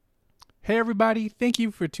Hey everybody, thank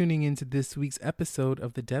you for tuning in to this week's episode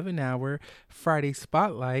of the Devon Hour Friday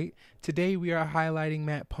Spotlight. Today we are highlighting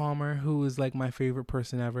Matt Palmer, who is like my favorite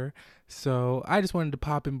person ever. So I just wanted to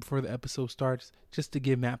pop in before the episode starts just to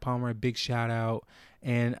give Matt Palmer a big shout out.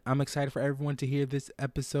 And I'm excited for everyone to hear this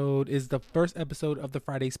episode. Is the first episode of the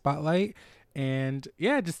Friday Spotlight. And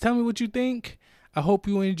yeah, just tell me what you think. I hope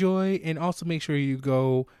you enjoy, and also make sure you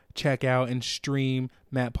go check out and stream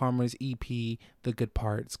Matt Palmer's EP, The Good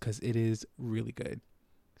Parts, because it is really good.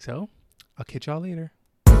 So, I'll catch y'all later.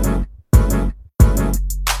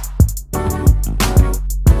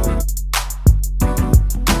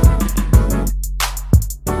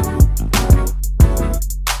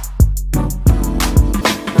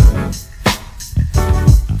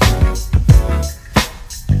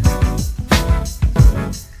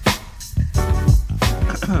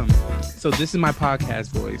 So this is my podcast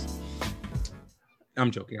voice.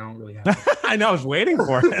 I'm joking. I don't really have it. I know. I was waiting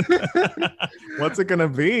for it. What's it gonna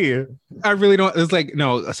be? I really don't. It's like,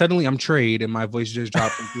 no, suddenly I'm Trade and my voice just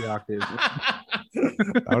dropped from 3 octaves.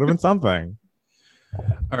 That would have been something.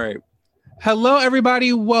 All right. Hello,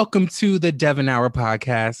 everybody. Welcome to the Devon Hour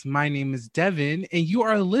podcast. My name is Devon, and you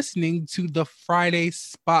are listening to the Friday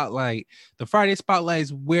Spotlight. The Friday Spotlight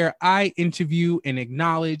is where I interview and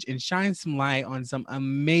acknowledge and shine some light on some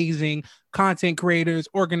amazing content creators,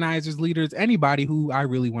 organizers, leaders, anybody who I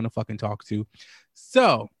really want to fucking talk to.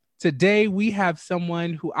 So today we have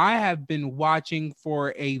someone who I have been watching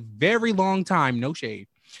for a very long time, no shade.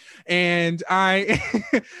 And I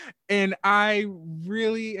and I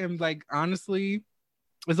really am like, honestly,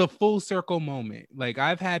 it's a full circle moment. Like,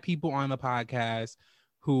 I've had people on the podcast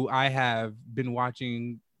who I have been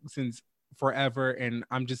watching since forever, and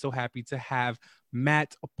I'm just so happy to have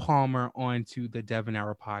Matt Palmer onto the Devon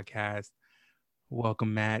Hour podcast.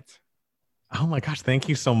 Welcome, Matt. Oh my gosh, thank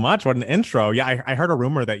you so much. What an intro. Yeah, I heard a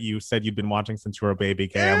rumor that you said you'd been watching since you were a baby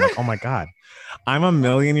gay. I'm like, oh my God, I'm a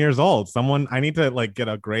million years old. I need to like get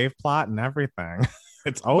a grave plot and everything.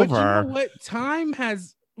 It's over. But you know what? Time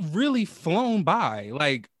has really flown by.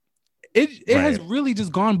 Like, it has really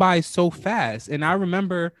just gone by so fast. And I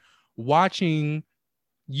remember watching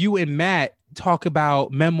you and Matt talk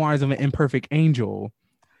about Memoirs of an Imperfect Angel.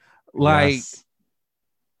 Like, yes.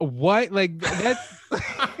 What? Like, that's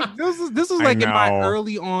this was like in my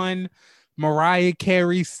early on Mariah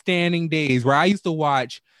Carey standing days, where I used to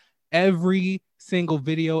watch every single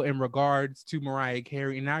video in regards to Mariah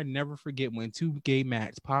Carey, and I never forget when 2 Gay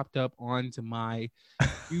Mats popped up onto my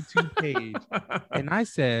YouTube page, and I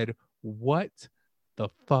said, "What the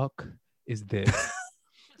fuck is this?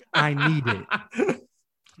 I need it."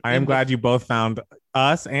 I am glad you both found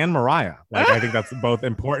us and Mariah. Like, I think that's both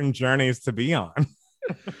important journeys to be on.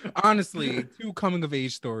 Honestly, 2 coming of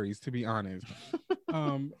age stories, to be honest.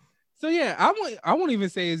 So yeah, I won't even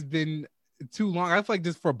say it's been too long. I feel like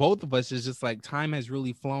just for both of us, it's just like time has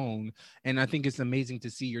really flown, and I think it's amazing to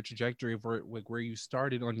see your trajectory of where you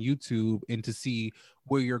started on YouTube, and to see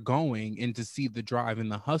where you're going, and to see the drive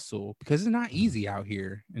and the hustle, because it's not easy out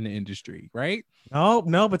here in the industry, right? No,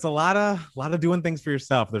 but it's a lot of doing things for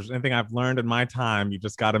yourself. If there's anything I've learned in my time, you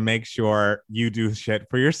just got to make sure you do shit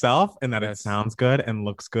for yourself, and that it sounds good and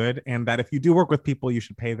looks good, and that if you do work with people, you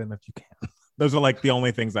should pay them if you can. Those are like the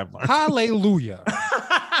only things I've learned. Hallelujah.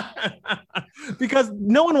 Because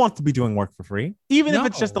no one wants to be doing work for free, even if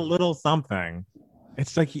it's just a little something.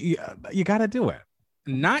 It's like you got to do it.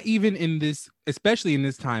 Not even in this, especially in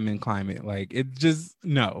this time and climate. Like, it just,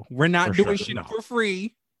 no, we're not doing shit for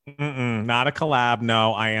free. Not a collab.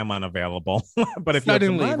 No, I am unavailable. But if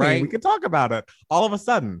suddenly, you have some money, we can talk about it. All of a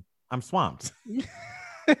sudden, I'm swamped.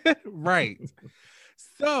 Right.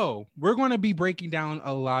 So we're going to be breaking down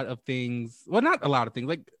a lot of things. Well, not a lot of things,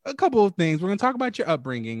 like a couple of things. We're going to talk about your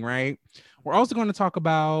upbringing, right? We're also going to talk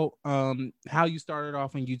about how you started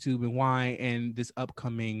off on YouTube and why, and this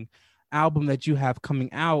upcoming album that you have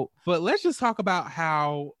coming out. But let's just talk about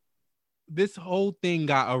how this whole thing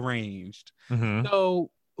got arranged. Mm-hmm. So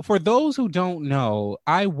for those who don't know,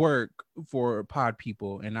 I work for Pod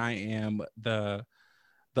People, and I am the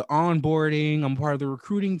onboarding. I'm part of the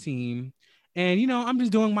recruiting team. And, you know, I'm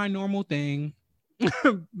just doing my normal thing,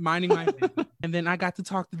 minding my business. And then I got to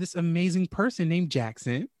talk to this amazing person named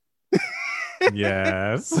Jackson.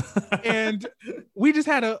 Yes. And we just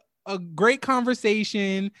had a great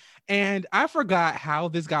conversation. And I forgot how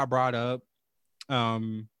this got brought up. I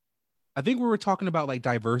think we were talking about like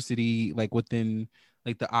diversity, like within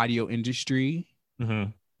like the audio industry.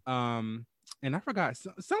 Mm-hmm. And I forgot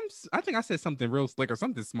I think I said something real slick or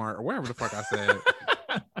something smart or whatever the fuck I said.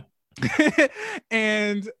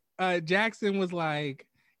 And Jackson was like,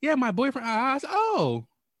 yeah, my boyfriend. I said, oh.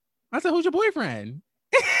 I said, who's your boyfriend?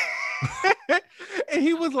 And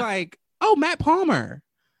he was like, oh, Matt Palmer.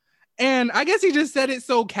 And I guess he just said it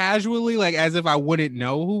so casually, like as if I wouldn't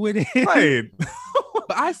know who it is. Right.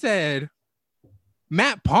 But I said,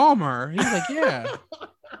 Matt Palmer. He was like, yeah.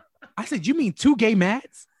 I said, you mean two gay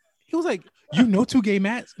Matts? He was like, you know two gay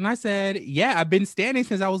Matts? And I said, yeah, I've been standing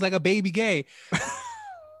since I was like a baby gay.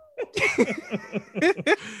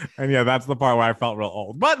 And yeah, that's the part where I felt real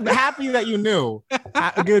old, but happy that you knew.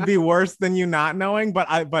 It would be worse than you not knowing,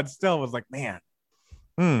 but still was like, man,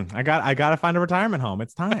 I gotta find a retirement home.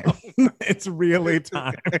 It's time. It's really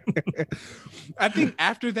time. I think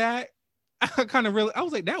after that, I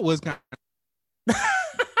was like, that was kind of.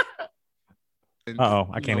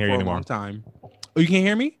 I can't hear you anymore. A long time. Oh, you can't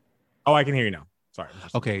hear me? Oh, I can hear you now. Sorry.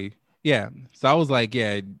 Okay. Yeah. So I was like,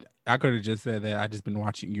 yeah, I could have just said that I just been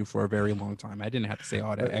watching you for a very long time. I didn't have to say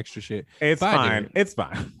all that extra shit. It's fine. It's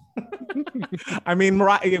fine. I mean,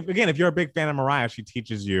 Mariah, again, if you're a big fan of Mariah, she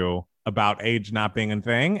teaches you about age not being a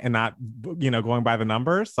thing and not, going by the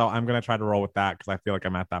numbers. So I'm going to try to roll with that because I feel like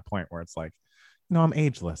I'm at that point where it's like, no, I'm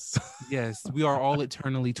ageless. Yes, we are all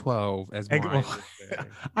eternally 12, as Mariah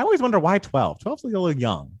I always wonder why 12. 12's a little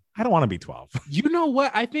young. I don't want to be 12. You know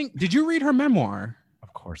what? I think, did you read her memoir?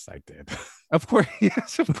 Of course I did. Of course.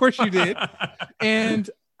 Yes, of course you did. And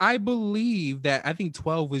I believe that I think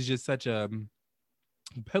 12 was just such a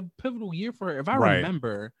pivotal year for her. If I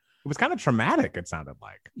remember. It was kind of traumatic, it sounded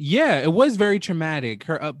like. Yeah, it was very traumatic,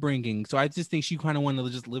 her upbringing. So I just think she kind of wanted to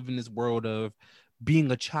just live in this world of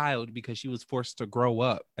being a child because she was forced to grow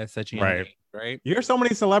up at such a young age, right? You hear so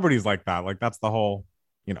many celebrities like that. Like that's the whole,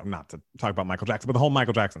 not to talk about Michael Jackson, but the whole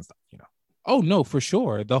Michael Jackson stuff, Oh no, for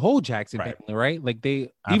sure. The whole Jackson family, right? Like even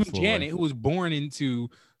Janet, who was born into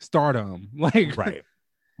stardom. Like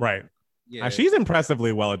right. Yeah. She's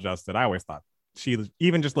impressively well adjusted. I always thought she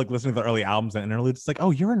even just like listening to the early albums and interludes, it's like,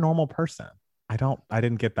 oh, you're a normal person. I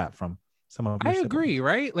didn't get that from some of I agree,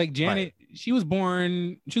 right? Like Janet, she was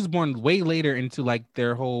born way later into like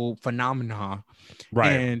their whole phenomena.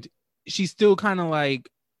 Right. And she still kind of like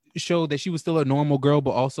showed that she was still a normal girl,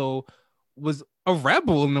 but also was a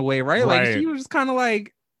rebel in a way, right? Like she was just kind of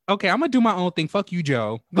like, okay, I'm gonna do my own thing. Fuck you,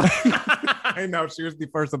 Joe. I know, she was the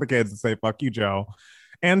first of the kids to say fuck you, Joe,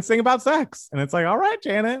 and sing about sex. And it's like, all right,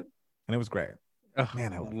 Janet. And it was great. Oh,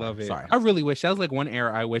 man, I love it. Sorry. I really wish that was like one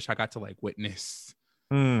era I wish I got to like witness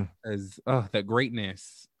as the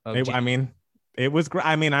greatness of it was great.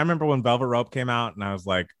 I mean, I remember when Velvet Rope came out and I was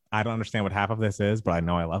like, I don't understand what half of this is, but I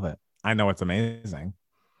know I love it. I know it's amazing.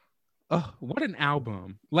 Oh, what an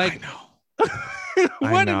album. Like,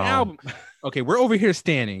 what an album. Okay, we're over here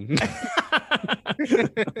standing.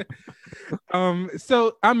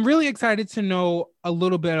 So I'm really excited to know a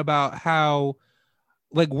little bit about how,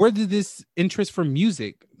 like, where did this interest for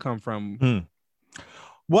music come from?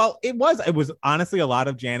 Well, it was honestly a lot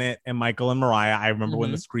of Janet and Michael and Mariah. I remember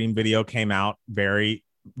when the Scream video came out very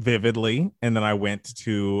vividly, and then I went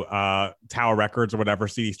to Tower Records or whatever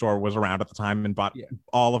CD store was around at the time and bought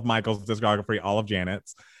all of Michael's discography, all of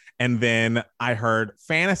Janet's. And then I heard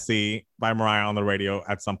Fantasy by Mariah on the radio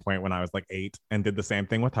at some point when I was like 8 and did the same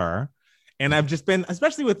thing with her. And I've just been,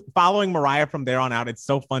 especially with following Mariah from there on out, it's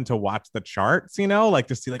so fun to watch the charts, like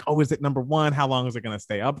to see like, oh, is it number one? How long is it going to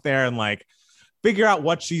stay up there? And like figure out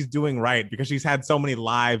what she's doing right, because she's had so many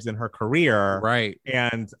lives in her career. Right.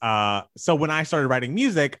 And so when I started writing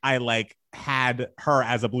music, I like had her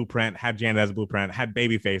as a blueprint, had Janet as a blueprint, had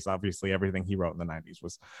Babyface. Obviously, everything he wrote in the 90s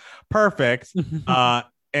was perfect.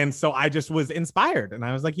 And so I just was inspired, and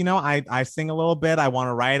I was like, I sing a little bit. I want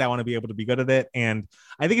to write. I want to be able to be good at it. And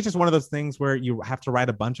I think it's just one of those things where you have to write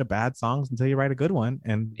a bunch of bad songs until you write a good one.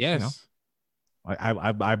 And yes, I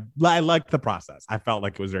liked the process. I felt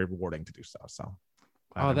like it was very rewarding to do so. So,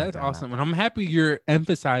 that's awesome. And I'm happy you're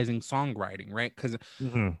emphasizing songwriting, right? Because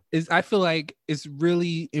I feel like it's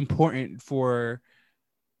really important for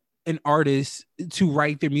an artist to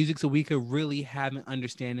write their music so we could really have an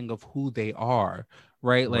understanding of who they are,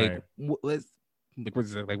 right? Like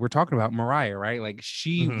we're talking about Mariah, right? Like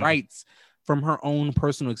she writes from her own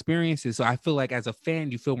personal experiences. So I feel like as a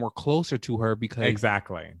fan, you feel more closer to her because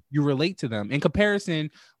you relate to them. In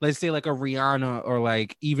comparison, let's say like a Rihanna or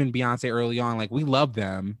like even Beyonce early on, like we love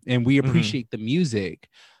them and we appreciate the music,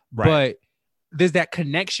 but there's that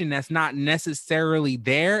connection that's not necessarily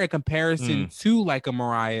there in comparison to like a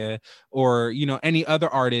Mariah or, any other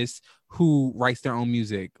artist who writes their own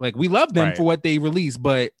music. Like we love them for what they release,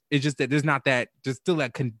 but it's just that there's still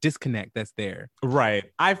that disconnect that's there. Right.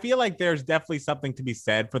 I feel like there's definitely something to be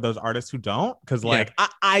said for those artists who don't, because like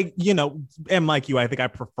I am like you. I think I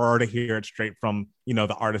prefer to hear it straight from,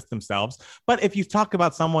 the artist themselves. But if you talk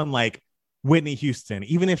about someone like Whitney Houston,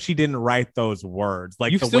 even if she didn't write those words,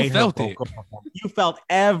 like You the still way her felt vocal performance, you felt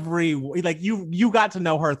every like you got to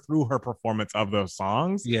know her through her performance of those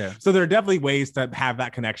songs. Yeah. So there are definitely ways to have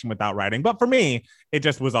that connection without writing. But for me, it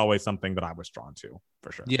just was always something that I was drawn to,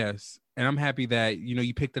 for sure. Yes. And I'm happy that,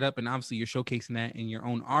 you picked it up, and obviously you're showcasing that in your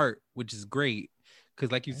own art, which is great.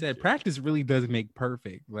 Because like you said, practice really does make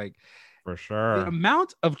perfect. Like, for the sure.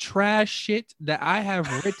 amount of trash shit that I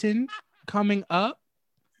have written coming up,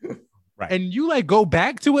 Right. and you like go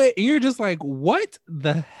back to it and you're just like, what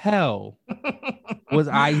the hell was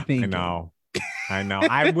I thinking? I know.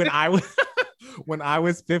 When I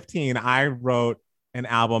was 15, I wrote an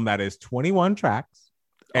album that is 21 tracks,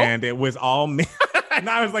 and it was all me. And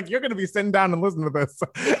I was like, you're going to be sitting down and listening to this.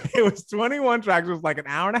 It was 21 tracks. It was like an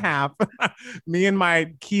hour and a half. Me and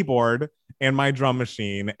my keyboard and my drum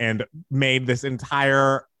machine, and made this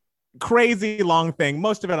entire crazy long thing.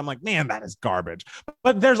 Most of it, I'm like, man, that is garbage.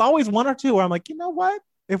 But there's always one or two where I'm like, you know what?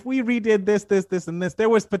 If we redid this, and this, there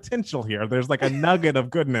was potential here. There's like a nugget of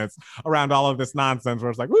goodness around all of this nonsense where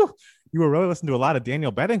it's like, whoo, you were really listening to a lot of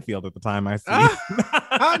Daniel Bedingfield at the time, I see.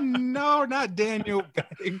 No, not Daniel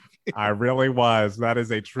Bedingfield. I really was. That is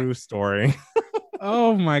a true story.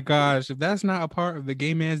 Oh my gosh. If that's not a part of the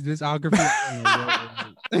gay man's discography.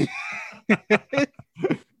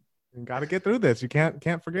 You got to get through this. You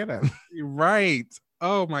can't forget it. Right.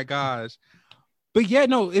 Oh my gosh. But yeah,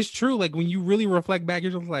 no, it's true. Like when you really reflect back,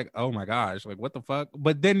 you're just like, oh my gosh, like what the fuck?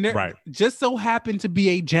 But then there just so happened to be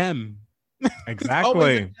a gem.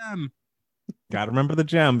 Exactly. Got to remember the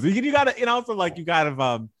gems. You got to, and also like you got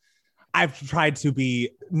to, I've tried to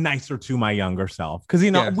be nicer to my younger self because,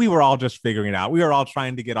 we were all just figuring it out. We were all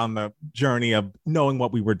trying to get on the journey of knowing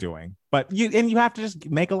what we were doing. But you have to just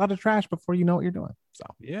make a lot of trash before you know what you're doing. So,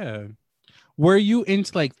 yeah. Were you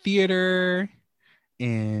into like theater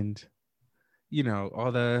and,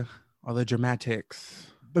 all the dramatics?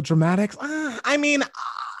 The dramatics? I mean,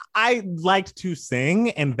 I liked to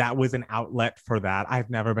sing, and that was an outlet for that. I've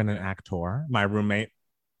never been an actor. My roommate,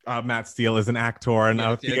 Matt Steele, is an actor and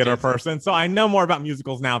a theater person. So I know more about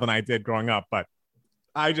musicals now than I did growing up, but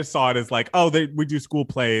I just saw it as like, we do school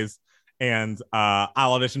plays, and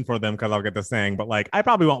I'll audition for them because I'll get to sing. But like, I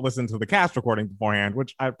probably won't listen to the cast recording beforehand,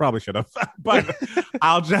 which I probably should have. But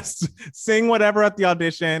I'll just sing whatever at the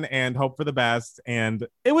audition and hope for the best. And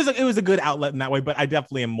it was a good outlet in that way. But I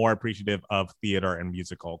definitely am more appreciative of theater and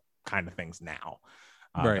musical kind of things now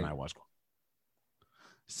than I was.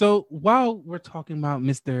 So while we're talking about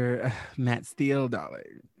Mr. Matt Steele,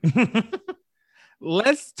 darling,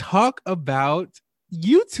 let's talk about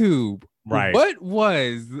YouTube. Right. What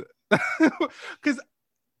was, because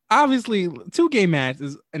obviously Two Gay Mats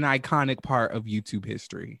is an iconic part of YouTube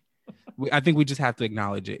history. I think we just have to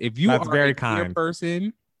acknowledge it. If you That's are very a queer kind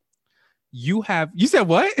person, you said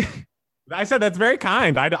what? I said that's very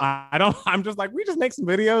kind. I don't. I'm just like, we just make some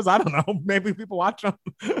videos. I don't know. Maybe people watch them.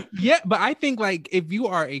 Yeah, but I think like if you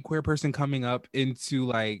are a queer person coming up into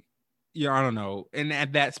like, I don't know, and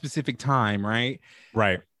at that specific time, right?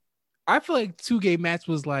 Right. I feel like Two Gay Mats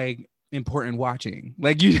was like important watching.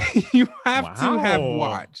 Like you have to have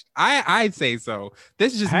watched. I'd say so.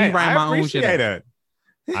 This is just me writing my own shit.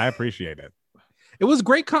 I appreciate it. It was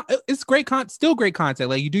great. It's great. Still great content.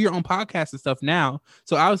 Like you do your own podcast and stuff now.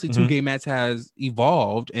 So obviously, Two Gay Mats has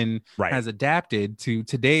evolved and has adapted to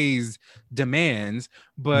today's demands.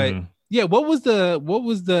 But yeah, what was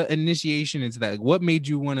the initiation into that? Like, what made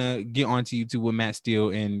you want to get onto YouTube with Matt Steele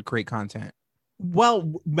and create content?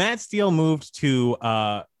 Well, Matt Steele moved to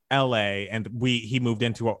LA, and he moved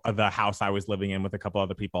into the house I was living in with a couple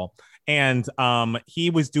other people. And he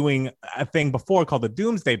was doing a thing before called the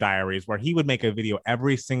Doomsday Diaries, where he would make a video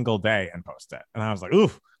every single day and post it. And I was like,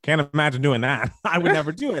 oof, can't imagine doing that. I would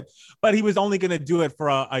never do it. But he was only going to do it for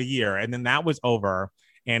a year. And then that was over.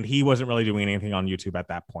 And he wasn't really doing anything on YouTube at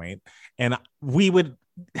that point. And we would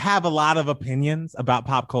have a lot of opinions about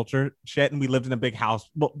pop culture shit. And we lived in a big house.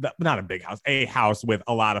 Well, not a big house, a house with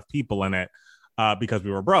a lot of people in it. Because we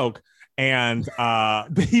were broke, and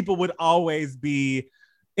people would always be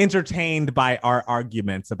entertained by our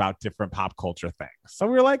arguments about different pop culture things. So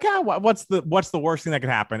we were like, what's the worst thing that could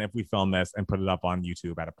happen if we film this and put it up on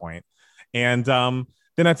YouTube at a point? And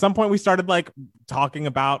then at some point we started like talking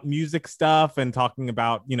about music stuff and talking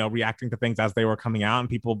about, reacting to things as they were coming out, and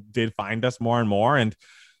people did find us more and more. And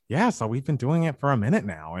yeah, so we've been doing it for a minute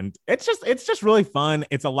now, and it's just really fun.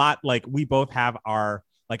 It's a lot like we both have our,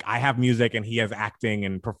 like I have music and he has acting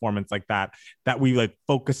and performance like that we like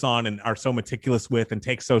focus on and are so meticulous with and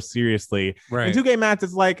take so seriously. Right. And Two Gay Mats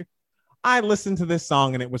is like, I listened to this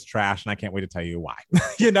song and it was trash and I can't wait to tell you why.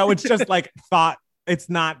 It's just like thought. It's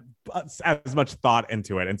not as much thought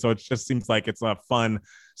into it. And so it just seems like it's a fun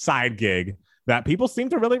side gig that people seem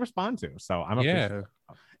to really respond to. So I'm appreciative.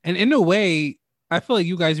 And in a way, I feel like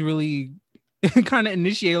you guys really kind of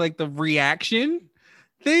initiate like the reaction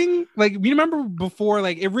thing. Like, you remember before,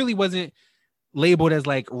 like it really wasn't labeled as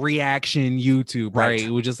like reaction YouTube, right?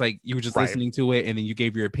 It was just like you were just listening to it and then you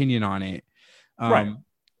gave your opinion on it.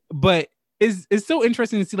 But it's so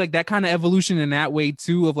interesting to see like that kind of evolution in that way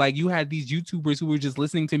too, of like you had these YouTubers who were just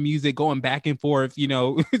listening to music, going back and forth, you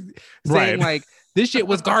know, saying like this shit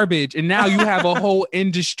was garbage, and now you have a whole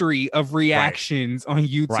industry of reactions on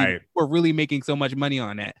YouTube who are really making so much money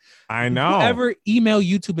on that. I know. You ever email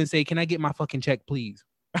YouTube and say, can I get my fucking check, please?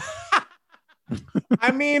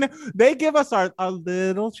 I mean, they give us our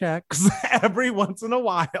little checks every once in a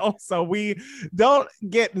while, so we don't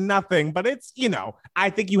get nothing. But it's, you know,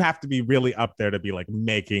 I think you have to be really up there to be like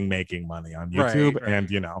making money on YouTube, and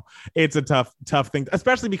you know, it's a tough thing,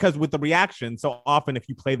 especially because with the reaction, so often if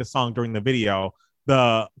you play the song during the video,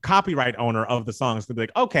 the copyright owner of the song is gonna be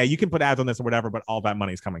like, okay, you can put ads on this or whatever, but all that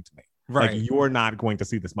money is coming to me. Like, you're not going to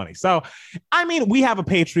see this money. So, I mean, we have a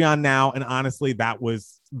Patreon now, and honestly, that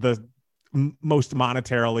was the most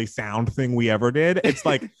monetarily sound thing we ever did. It's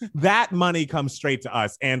like that money comes straight to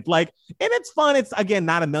us, and it's fun. It's, again,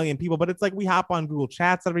 not a million people, but it's like we hop on Google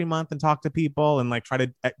Chats every month and talk to people and like try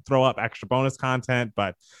to throw up extra bonus content.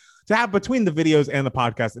 But to have between the videos and the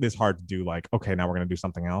podcast, it is hard to do like, okay, now we're gonna do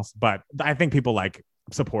something else. But I think people like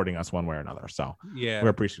supporting us one way or another, so we're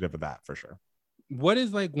appreciative of that for sure. What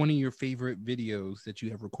is like one of your favorite videos that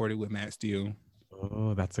you have recorded with Matt Steele?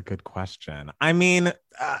 Oh, that's a good question. I mean,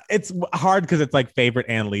 it's hard because it's like favorite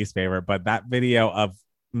and least favorite, but that video of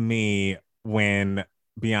me when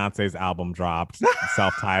Beyonce's album dropped,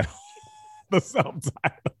 self-titled, the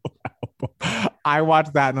self-titled album, I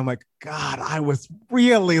watched that and I'm like, God, I was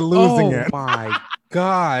really losing it. Oh my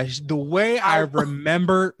gosh, the way I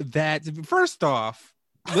remember that. First off,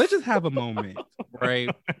 let's just have a moment, right?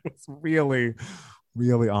 It's really,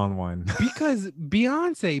 really on one. Because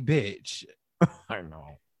Beyonce, bitch. I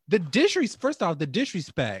know. First off, the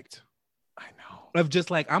disrespect. I know. Of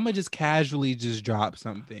just like, I'm gonna just casually just drop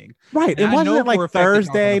something. Right. And it wasn't like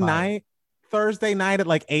Thursday night at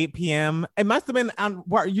like 8 p.m. It must have been on,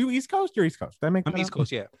 are you East Coast? You're East Coast. Did I make that I'm East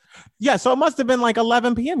Coast, yeah. Yeah, so it must have been like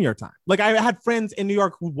 11 p.m. your time. Like, I had friends in New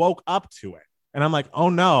York who woke up to it. And I'm like, oh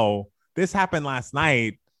no, this happened last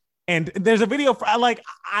night. And there's a video for like,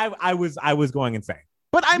 I was going insane.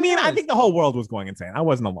 But I mean, I think the whole world was going insane. I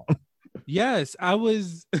wasn't alone. Yes, I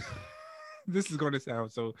was. This is going to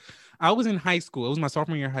sound so. I was in high school. It was my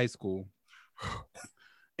sophomore year of high school,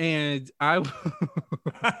 and I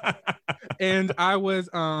was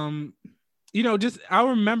you know, just I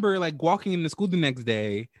remember like walking into school the next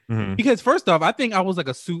day because first off, I think I was like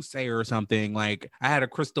a soothsayer or something. Like I had a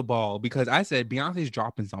crystal ball because I said Beyonce's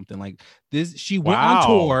dropping something like this. She went on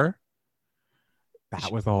tour.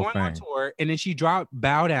 That was the whole thing. On tour, and then she dropped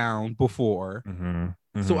Bow Down before.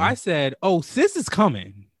 So I said, oh, sis is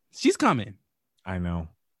coming. She's coming. I know.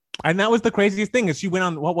 And that was the craziest thing is she went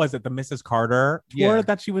on, what was it? The Mrs. Carter tour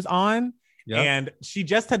that she was on. Yep. And she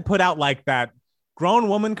just had put out like that grown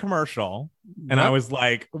woman commercial. And I was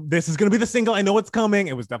like, this is going to be the single. I know it's coming.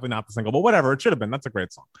 It was definitely not the single, but whatever. It should have been. That's a great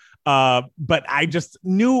song. But I just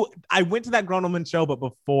knew I went to that grown woman show, but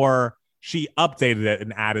before she updated it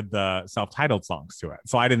and added the self-titled songs to it.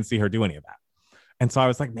 So I didn't see her do any of that. And so I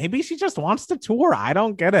was like, maybe she just wants to tour. I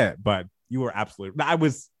don't get it. But you were absolutely,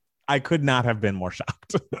 I could not have been more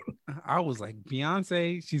shocked. I was like,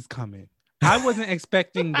 Beyonce, she's coming. I wasn't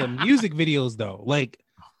expecting the music videos though. Like,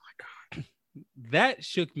 oh my God, that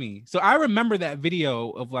shook me. So I remember that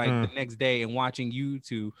video of like the next day and watching you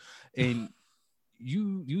two, and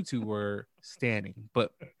you two were standing.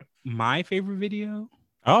 But my favorite video.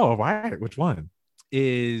 Oh, right. Which one?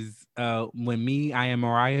 Is when Me, I Am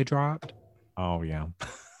Mariah dropped. Oh, yeah.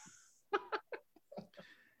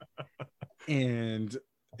 And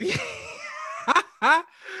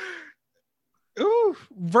ooh,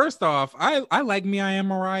 first off, I like Me, I Am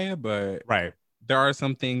Mariah, but there are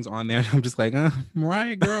some things on there I'm just like,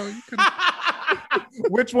 Mariah, girl, you could.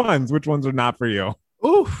 Which ones are not for you?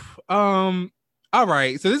 Oof. All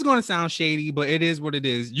right, so this is going to sound shady, but it is what it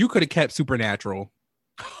is. You could have kept Supernatural.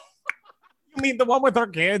 You mean the one with our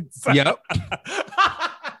kids? Yep.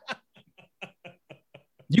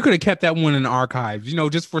 You could have kept that one in the archives, you know,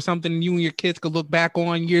 just for something you and your kids could look back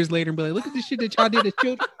on years later and be like, look at the shit that y'all did as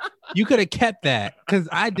children. You could have kept that because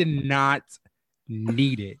I did not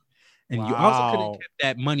need it. And you also could have kept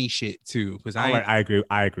that money shit too. Because I agree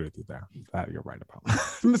with you there. That you're right about.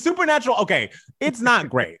 Supernatural, okay, it's not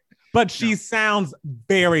great. but she sounds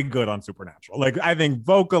very good on Supernatural. Like, I think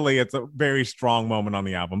vocally it's a very strong moment on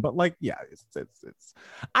the album, but like, yeah,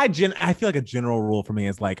 I feel like a general rule for me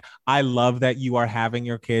is like, I love that you are having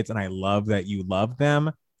your kids and I love that you love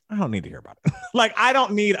them. I don't need to hear about it. Like, I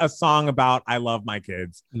don't need a song about I love my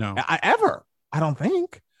kids. No, I don't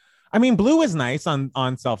think. I mean, Blue is nice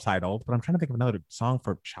on self-titled, but I'm trying to think of another song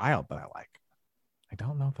for child that I like. I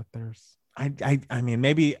don't know that there's. I mean,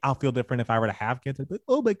 maybe I'll feel different if I were to have kids. I'd be like,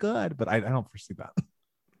 oh my god, but I don't foresee that.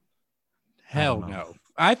 Hell no.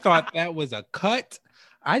 I thought that was a cut.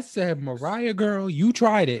 I said, Mariah, girl, you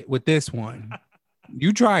tried it with this one.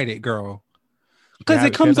 You tried it, girl. Because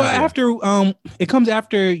it comes after was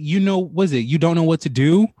it you don't know what to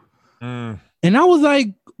do? And I was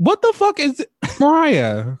like, what the fuck is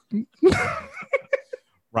Mariah?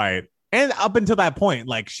 Right. And up until that point,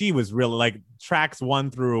 like, she was really like tracks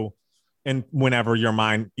 1 through and Whenever Your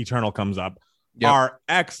Mind Eternal comes up are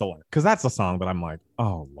excellent. Because that's a song that I'm like,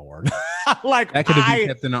 oh Lord. Like, that could have been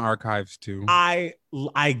kept in the archives too. I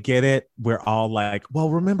get it. We're all like,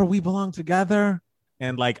 well, remember we belong together.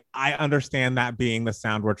 And like, I understand that being the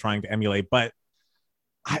sound we're trying to emulate, but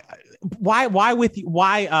why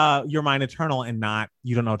Your Mind Eternal and not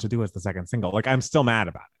You Don't Know What to Do as the second single? Like, I'm still mad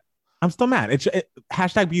about it. I'm still mad. It's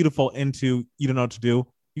hashtag beautiful into You Don't Know What to Do.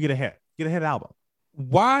 You get a hit album.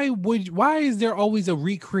 Why is there always a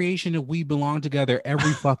recreation of We Belong Together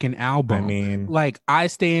every fucking album? I mean, like, I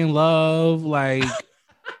Stay in Love, like,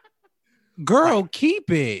 girl, keep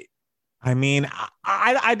it. I mean,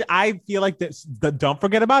 I feel like this. The Don't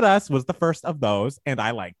Forget About Us was the first of those, and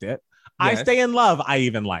I liked it. Yes. I Stay in Love, I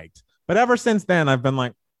even liked, but ever since then, I've been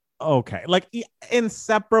like, okay, like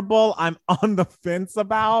Inseparable, I'm on the fence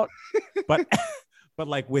about, but. But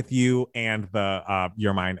like with you and the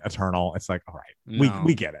Your Mind Eternal, it's like, all right,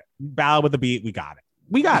 we get it. Ballad with the Beat, we got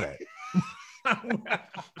it.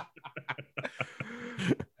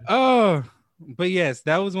 Oh, but yes,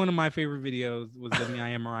 that was one of my favorite videos. Was the I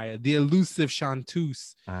Am Mariah, the elusive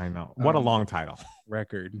chanteuse. I know, what a long title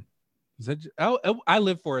record. I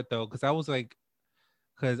live for it though, because I was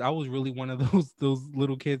really one of those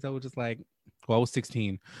little kids. I was just like, well, I was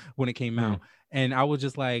 16 when it came out, and I was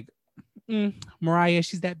just like. Mariah,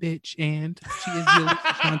 she's that bitch, and she is the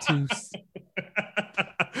chanteuse.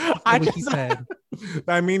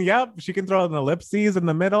 I mean, yep, she can throw an ellipses in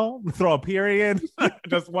the middle, throw a period,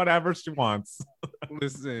 just whatever she wants.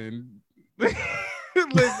 Listen,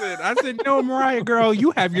 I said, no, Mariah, girl,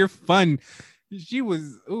 you have your fun. She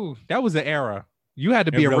was, that was an era. You had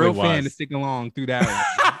to be a real fan to stick along through that.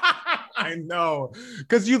 I know,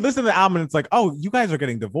 because you listen to the album and it's like, oh, you guys are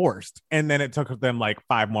getting divorced, and then it took them like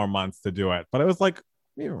 5 more months to do it. But it was like,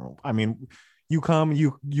 I mean, you come,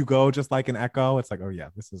 you go, just like an Echo. It's like, oh yeah,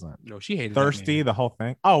 this isn't. No, she hated Thirsty, the whole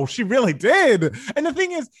thing. Oh, she really did. And the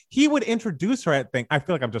thing is, he would introduce her at thing. I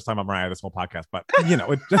feel like I'm just talking about Mariah this whole podcast, but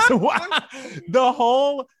it just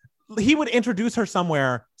he would introduce her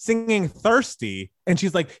somewhere singing Thirsty, and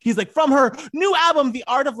he's like from her new album The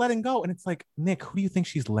Art of Letting Go, and it's like, Nick, who do you think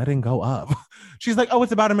she's letting go of? She's like, oh,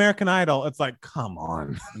 it's about American Idol. It's like, come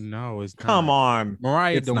on. No, it's come on.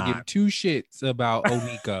 Mariah don't give 2 shits about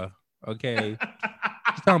Onika. Okay.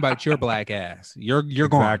 She's talking about your black ass. You're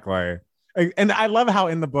gone. Exactly. And I love how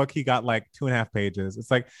in the book he got like 2.5 pages. It's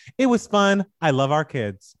like, it was fun. I love our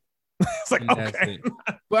kids. It's like, okay.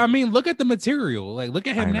 But I mean, look at the material. Like, look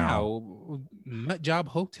at him now. Nut Job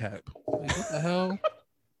Hotep. Like, what the hell?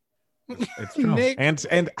 It's true. Nick.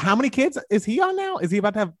 And how many kids is he on now? Is he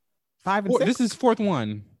about to have 5 and 6? This is 4th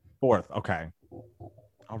one. 4th. Okay.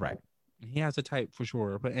 All right. He has a type for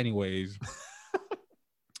sure. But anyways.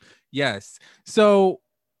 Yes. So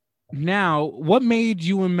now, what made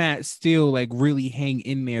you and Matt still like really hang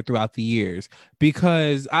in there throughout the years?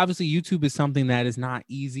 Because obviously YouTube is something that is not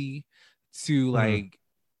easy to like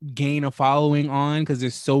gain a following on, because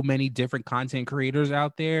there's so many different content creators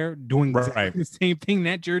out there doing the same thing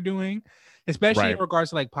that you're doing, especially in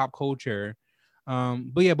regards to like pop culture.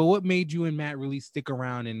 But what made you and Matt really stick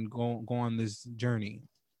around and go on this journey?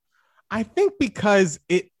 I think because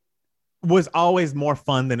it was always more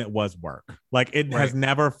fun than it was work. Like, it has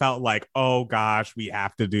never felt like, oh gosh, we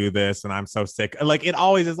have to do this and I'm so sick. Like, it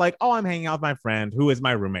always is like, oh, I'm hanging out with my friend who is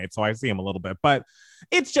my roommate, so I see him a little bit, but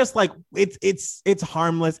it's just like, it's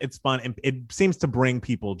harmless, it's fun, and it seems to bring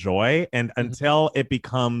people joy. And until it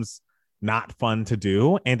becomes not fun to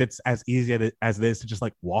do, and it's as easy as it is to just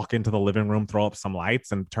like walk into the living room, throw up some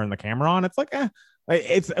lights and turn the camera on, it's like,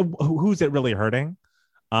 it's who's it really hurting?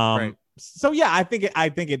 So yeah, I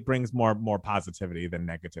think it brings more positivity than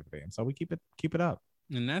negativity, and so we keep it up.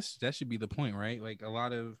 And that should be the point, right? Like, a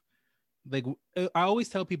lot of, like, I always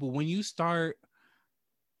tell people, when you start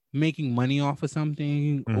making money off of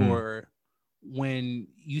something, Mhm. or when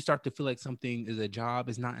you start to feel like something is a job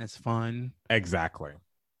is not as fun. Exactly.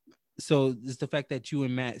 So it's the fact that you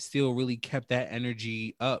and Matt still really kept that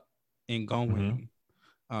energy up and going.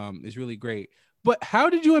 Is really great. But how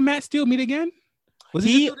did you and Matt still meet again? Was it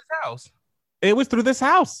just through this house? It was through this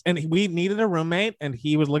house, and we needed a roommate, and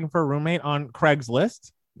he was looking for a roommate on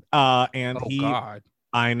Craigslist. And Oh he, God,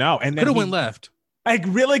 I know, and could then have went left. I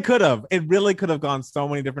really could have. It really could have gone so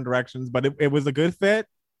many different directions, but it was a good fit.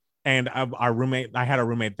 And our roommate, I had a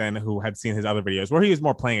roommate then who had seen his other videos where he was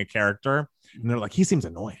more playing a character, and they're like, he seems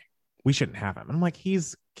annoying. We shouldn't have him. And I'm like,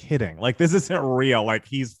 he's kidding. Like, this isn't real. Like,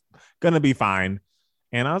 he's gonna be fine.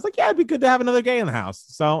 And I was like, yeah, it'd be good to have another gay in the house.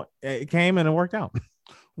 So it came and it worked out.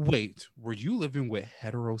 Wait, were you living with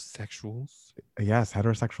heterosexuals? Yes,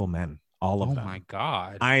 heterosexual men, all of them. Oh my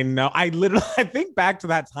God. I know. I think back to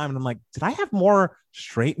that time and I'm like, did I have more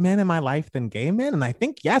straight men in my life than gay men? And I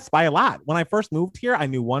think yes, by a lot. When I first moved here, I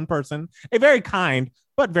knew one person, a very kind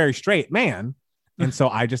but very straight man. And so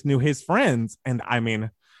I just knew his friends. And I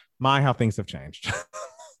mean, how things have changed.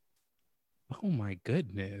 Oh my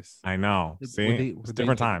goodness. I know. See, it's a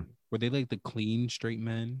different time. Were they like the clean straight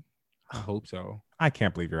men? I hope so. I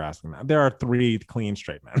can't believe you're asking that. There are 3 clean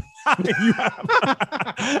straight men.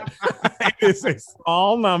 It is a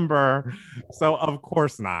small number. So of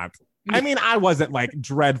course not. I mean, I wasn't like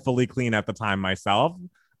dreadfully clean at the time myself.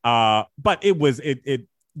 But it was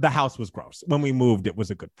the house was gross. When we moved, it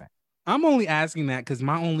was a good thing. I'm only asking that because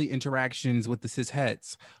my only interactions with the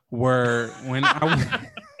cis-hets were when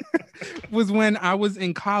when I was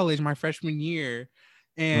in college, my freshman year,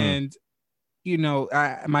 and you know,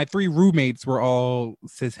 my 3 roommates were all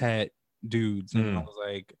cis-het dudes, and I was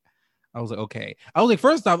like, okay. I was like,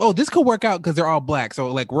 first off, oh, this could work out because they're all black,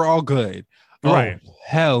 so like we're all good. Right? Oh,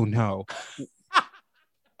 hell no.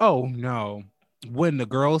 Oh no. When the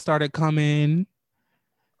girls started coming,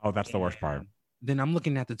 oh, that's the worst part. Then I'm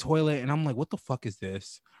looking at the toilet and I'm like, what the fuck is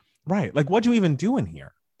this? Right. Like, what'd you even do in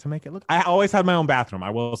here to make it look? I always had my own bathroom. I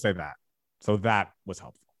will say that. So that was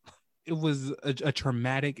helpful. It was a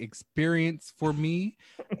traumatic experience for me.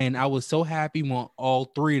 And I was so happy when all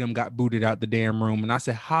 3 of them got booted out the damn room. And I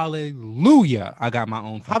said, hallelujah, I got my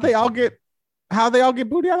own. How they all get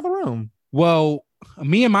booted out of the room? Well,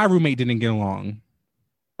 me and my roommate didn't get along.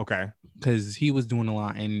 Okay. Because he was doing a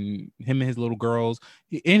lot, and him and his little girls,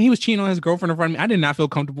 and he was cheating on his girlfriend in front of me. I did not feel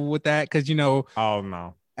comfortable with that because, you know, oh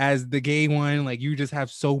no, as the gay one, like you just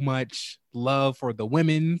have so much love for the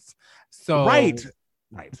women's. So right.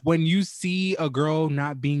 When you see a girl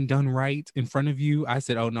not being done right in front of you, I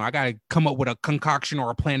said, oh no, I gotta come up with a concoction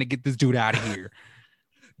or a plan to get this dude out of here.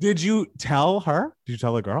 Did you tell her? Did you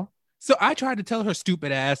tell the girl? So I tried to tell her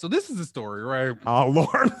stupid ass. So this is the story, right? Oh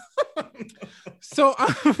Lord. So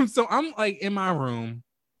I'm like in my room.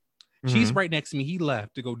 She's right next to me. He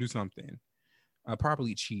left to go do something,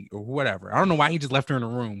 probably cheat or whatever. I don't know why he just left her in the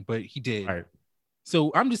room, but he did. Right.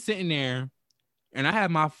 So I'm just sitting there, and I have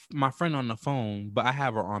my friend on the phone, but I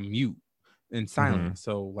have her on mute and silent.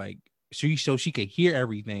 So like she could hear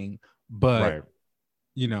everything, but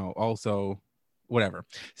you know, also whatever.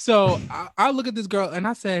 So I look at this girl and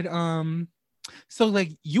I said, so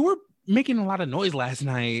like you were making a lot of noise last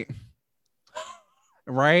night.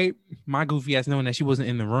 Right? My goofy ass knowing that she wasn't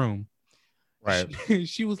in the room. Right.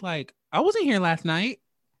 She was like, I wasn't here last night.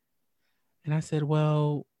 And I said,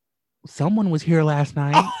 well, someone was here last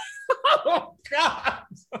night. Oh, God.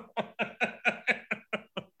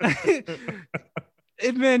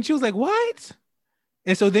 And then she was like, what?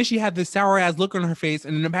 And so then she had this sour ass look on her face.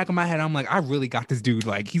 And in the back of my head, I'm like, I really got this dude.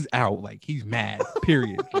 Like, he's out. Like, he's mad.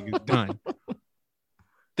 Period. Like, he's done.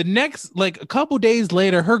 The next, like a couple days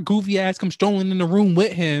later, her goofy ass comes strolling in the room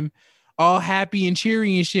with him, all happy and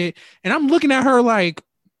cheery and shit. And I'm looking at her like,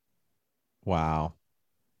 wow,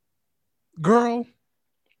 girl,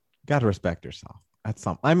 gotta respect yourself. That's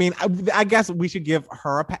something. I mean, I guess we should give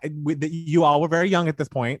her you all were very young at this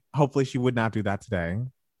point. Hopefully she would not do that today.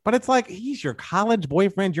 But it's like, he's your college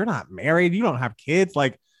boyfriend. You're not married. You don't have kids.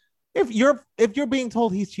 Like, if you're being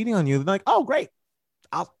told he's cheating on you, then like, oh, great.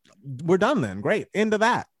 We're done then. Great. Into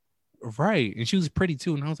that. Right. And she was pretty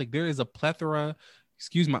too. And I was like, there is a plethora.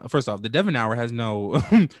 Excuse my, first off, the Devon Hour has no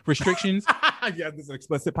restrictions. Yeah, this is an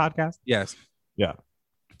explicit podcast. Yes. Yeah.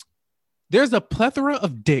 There's a plethora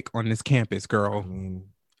of dick on this campus, girl. I mean,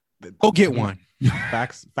 go get one.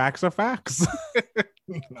 Facts are facts.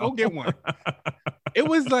 Go get one. It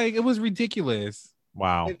was ridiculous.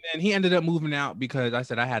 Wow. And then he ended up moving out because I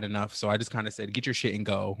said I had enough. So I just kind of said, get your shit and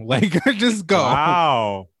go. Like, just go.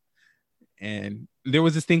 Wow. And there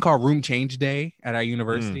was this thing called room change day at our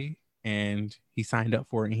university. and he signed up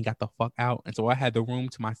for it and he got the fuck out. And so I had the room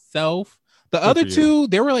to myself. The Good other for you. two,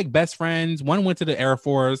 they were like best friends. One went to the Air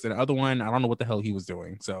Force and the other one, I don't know what the hell he was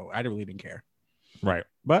doing. So I really didn't care. Right.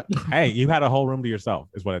 But hey, you had a whole room to yourself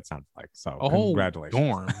is what it sounds like. So A whole congratulations.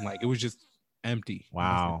 dorm. Like it was just empty.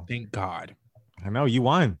 Wow. Like, thank God. I know you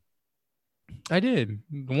won. I did.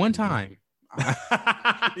 One time.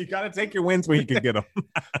 You got to take your wins where you can get them.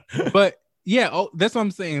 But yeah, that's what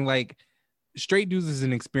I'm saying. Like, straight dudes is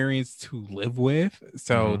an experience to live with.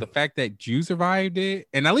 So the fact that you survived it,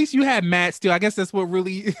 and at least you had Matt still, I guess that's what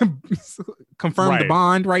really confirmed the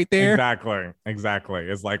bond right there. Exactly.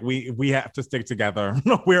 It's like we have to stick together.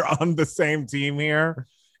 We're on the same team here.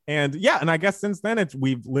 And yeah, and I guess since then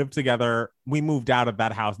we've lived together. We moved out of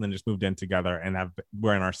that house and then just moved in together, and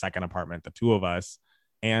we're in our second apartment, the two of us,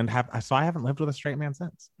 and I haven't lived with a straight man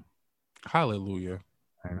since. Hallelujah.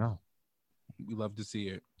 I know. We love to see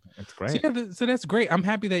it. It's great. So that's great. I'm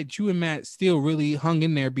happy that you and Matt still really hung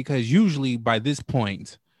in there, because usually by this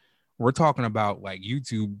point we're talking about like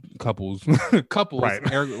YouTube couples,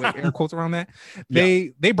 right. air quotes around that.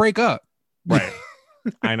 They break up. Right.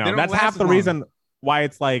 I know. That's half the reason why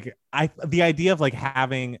it's like the idea of like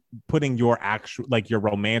putting your actual, like your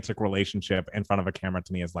romantic relationship in front of a camera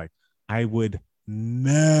to me is like, I would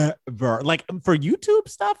never, like, for YouTube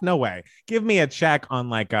stuff, no way. Give me a check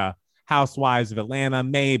on like a Housewives of Atlanta,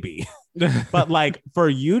 maybe. But like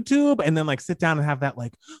for YouTube, and then like sit down and have that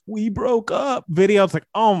like we broke up video, it's like,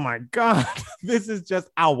 oh my God, this is just,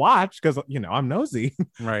 I'll watch because I'm nosy,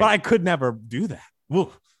 right? But I could never do that.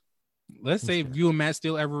 Woo. Let's say if you and Matt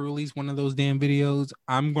still ever release one of those damn videos,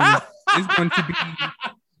 it's going to be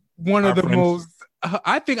one of the most.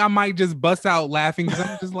 I think I might just bust out laughing because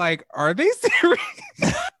I'm just like, are they serious?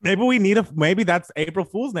 Maybe that's April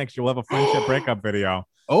Fool's next year. We'll have a friendship breakup video.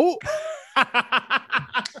 Oh,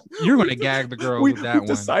 you're gonna gag the girl with that one. We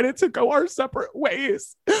decided to go our separate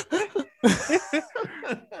ways.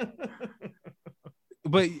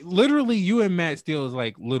 But literally, you and Matt still is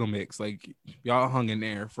like Little Mix. Like y'all hung in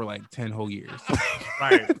there for like 10 whole years.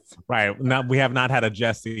 Right. Now we have not had a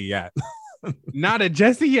Jesse yet. Not a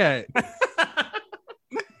Jesse yet.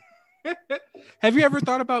 Have you ever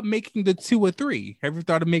thought about making the 2 or 3? Have you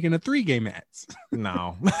thought of making a 3-gay match?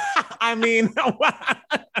 No. I mean,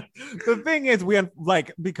 the thing is, we have,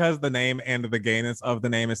 like, because the name and the gayness of the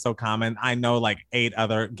name is so common, I know like 8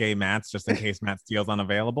 other gay mats just in case Matt Steele's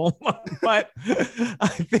unavailable. But I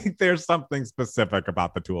think there's something specific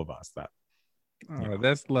about the two of us that. Oh,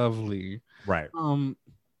 that's lovely. Right.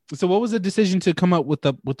 So what was the decision to come up with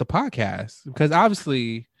the podcast? Because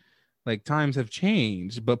obviously, like, times have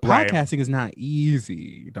changed, but podcasting is not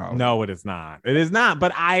easy, dog. No, it is not. It is not.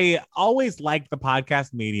 But I always liked the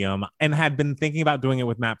podcast medium and had been thinking about doing it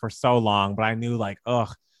with Matt for so long. But I knew, like,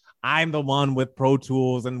 I'm the one with Pro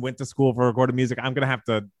Tools and went to school for recorded music. I'm going to have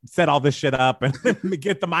to set all this shit up and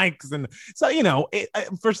get the mics. And so,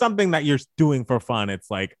 for something that you're doing for fun, it's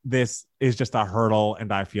like, this is just a hurdle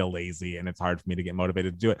and I feel lazy and it's hard for me to get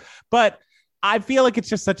motivated to do it. But I feel like it's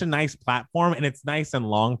just such a nice platform and it's nice and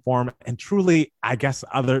long form. And truly, I guess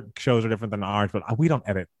other shows are different than ours, but we don't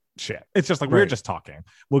edit shit. It's just like, we're just talking.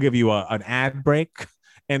 We'll give you an ad break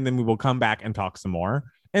and then we will come back and talk some more.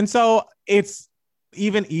 And so it's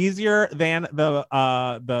even easier than the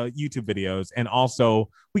YouTube videos. And also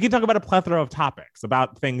we can talk about a plethora of topics,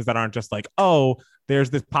 about things that aren't just like, oh,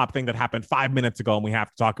 there's this pop thing that happened 5 minutes ago and we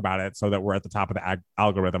have to talk about it so that we're at the top of the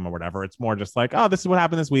algorithm or whatever. It's more just like, oh, this is what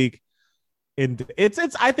happened this week. And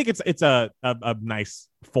I think it's a nice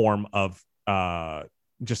form of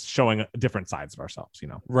just showing different sides of ourselves,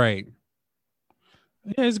 Right.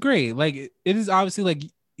 Yeah, it's great. Like it is obviously like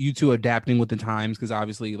you two adapting with the times, because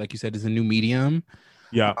obviously, like you said, it's a new medium.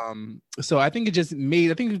 Yeah. So I think it's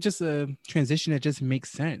just a transition that just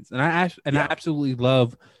makes sense. And I absolutely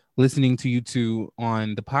love listening to you two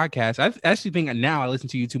on the podcast. I actually think now I listen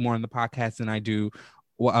to you two more on the podcast than I do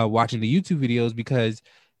watching the YouTube videos, because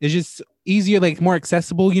it's just easier, like more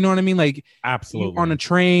accessible. You know what I mean? Like, absolutely. On a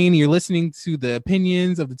train, you're listening to the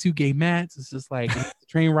opinions of the 2 gay mats. It's just like a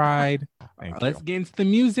train ride. Let's get into the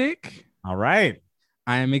music. All right.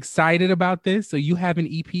 I am excited about this. So you have an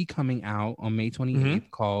EP coming out on May 28th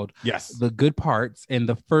called The Good Parts. And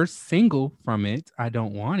the first single from it, I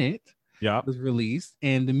Don't Want It, was released.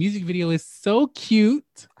 And the music video is so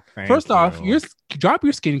cute. First off, drop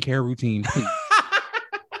your skincare routine, please.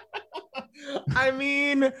 I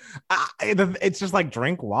mean, it's just like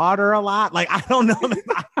drink water a lot. Like, I don't know.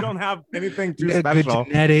 I don't have anything too special.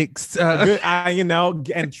 Good genetics.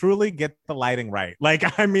 And truly get the lighting right.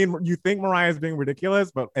 Like, I mean, you think Mariah is being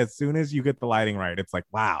ridiculous, but as soon as you get the lighting right, it's like,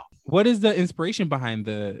 wow. What is the inspiration behind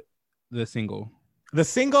the single? The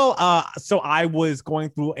single, so I was going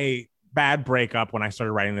through a bad breakup when I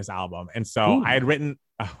started writing this album. And so Ooh. I had written,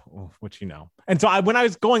 which you know. And so when I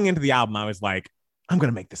was going into the album, I was like, I'm going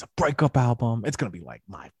to make this a breakup album. It's going to be like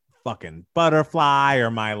my fucking Butterfly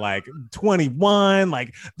or my like 21.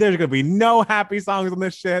 Like there's going to be no happy songs on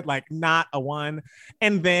this shit, like not a one.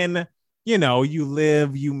 And then, you know, you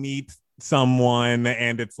live, you meet someone,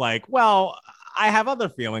 and it's like, well, I have other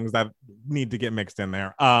feelings that need to get mixed in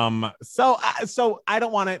there. So I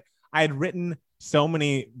don't want it. I had written so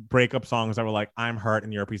many breakup songs that were like, I'm hurt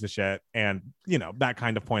and you're a piece of shit, and you know, that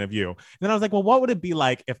kind of point of view. And then I was like, well, what would it be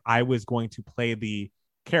like if I was going to play the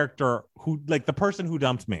character who, like, the person who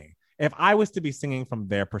dumped me? If I was to be singing from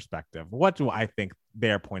their perspective, what do I think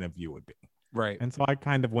their point of view would be? Right. And so I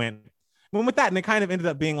kind of went with that, and it kind of ended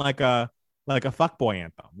up being like a fuckboy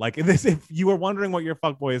anthem. Like this, if you were wondering what your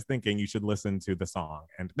fuckboy is thinking, you should listen to the song,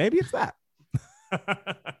 and maybe it's that.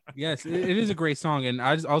 Yes, it is a great song, and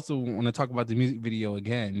I just also want to talk about the music video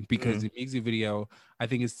again because the music video I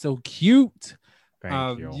think is so cute.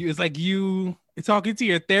 Thank you. It's like you talking to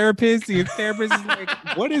your therapist, and your therapist is like,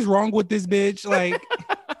 "What is wrong with this bitch? Like,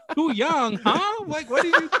 too young, huh? Like, what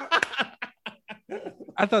did you?"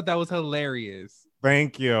 I thought that was hilarious.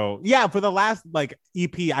 Thank you. Yeah, for the last like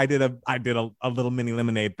EP, I did a little mini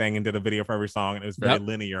lemonade thing and did a video for every song, and it was very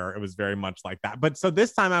linear. It was very much like that. But so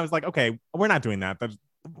this time I was like, okay, we're not doing that.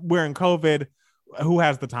 We're in COVID. Who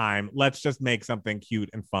has the time? Let's just make something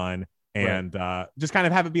cute and fun, and just kind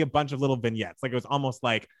of have it be a bunch of little vignettes. Like it was almost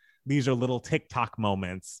like these are little TikTok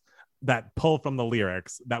moments that pull from the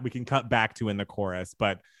lyrics that we can cut back to in the chorus.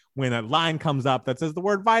 But when a line comes up that says the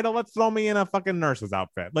word vital, let's throw me in a fucking nurse's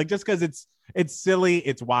outfit. Like, just because it's silly,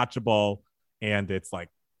 it's watchable, and it's like,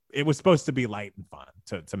 it was supposed to be light and fun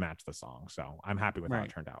to match the song. So I'm happy with how it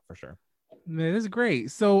turned out for sure. Man, this is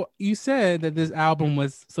great. So you said that this album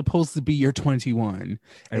was supposed to be your 21,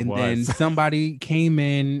 and then somebody came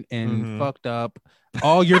in and fucked up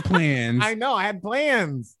all your plans. I know. I had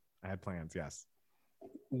plans. Yes.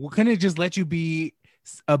 Couldn't it just let you be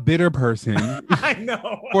a bitter person? I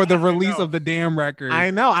know. For the release of the damn record. I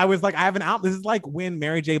know. I was like, I have an album. This is like when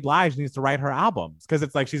Mary J. Blige needs to write her albums, because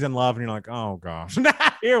it's like she's in love and you're like, oh gosh,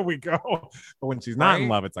 here we go. But when she's not in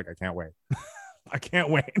love, it's like, I can't wait. I can't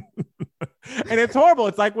wait. And it's horrible.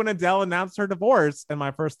 It's like when Adele announced her divorce, and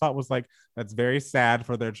my first thought was like, that's very sad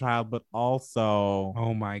for their child, but also,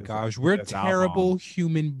 oh my gosh, we're terrible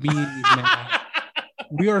human beings, man.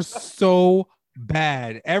 We are so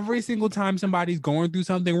bad. Every single time somebody's going through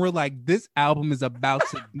something, we're like, this album is about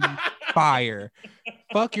to be fire.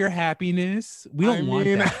 Fuck your happiness. We don't want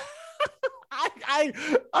that.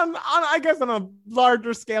 I guess on a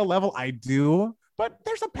larger scale level, I do. But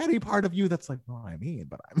there's a petty part of you that's like, well,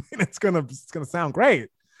 it's gonna sound great,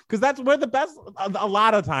 because that's where a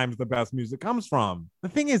lot of times the best music comes from. The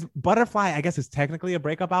thing is, Butterfly, I guess, is technically a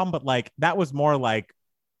breakup album, but like that was more like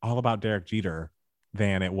all about Derek Jeter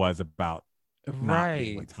than it was about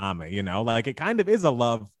with Tommy. You know, like it kind of is a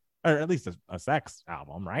love, or at least a sex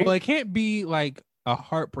album, right? Well, it can't be like a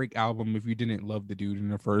heartbreak album if you didn't love the dude in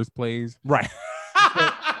the first place, right?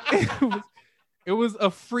 It was a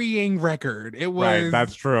freeing record. It was right.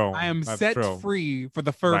 That's true. I am set free for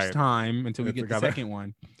the first time until we get the second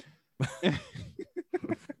one.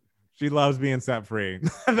 She loves being set free.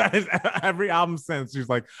 That is every album since. She's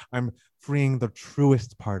like, I'm freeing the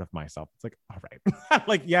truest part of myself. It's like, all right.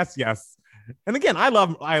 Like, yes. And again, I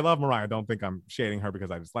love Mariah. I don't think I'm shading her because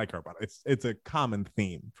I just like her, but it's a common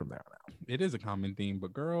theme from there on out. It is a common theme,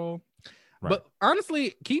 but girl. Right. But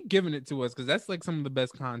honestly, keep giving it to us, because that's like some of the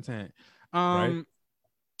best content.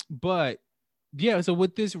 But yeah, so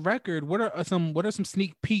with this record, what are some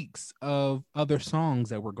sneak peeks of other songs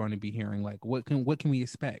that we're going to be hearing? Like, what can we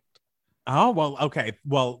expect? Oh, well, okay.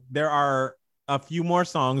 Well, there are a few more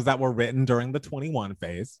songs that were written during the 21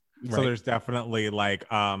 phase. Right. So there's definitely like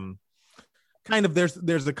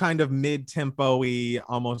there's a kind of mid-tempo-y,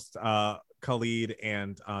 almost Khalid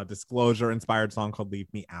and Disclosure inspired song called Leave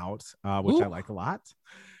Me Out, which I like a lot.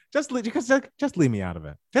 Just leave me out of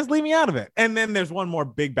it. Just leave me out of it. And then there's one more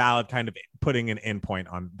big ballad kind of putting an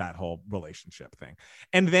endpoint on that whole relationship thing.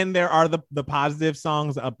 And then there are the positive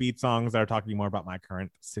songs, upbeat songs that are talking more about my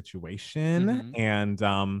current situation. And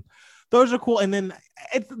those are cool. And then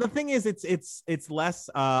the thing is, it's less.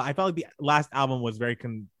 I felt like the last album was very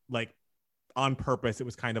on purpose. It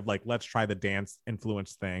was kind of like, let's try the dance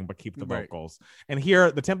influence thing, but keep the vocals. And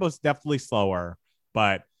here the tempo is definitely slower,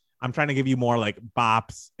 but I'm trying to give you more like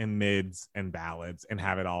bops and mids and ballads and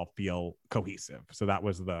have it all feel cohesive. So that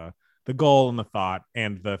was the goal and the thought,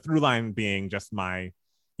 and the through line being just my,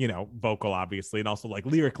 vocal, obviously, and also like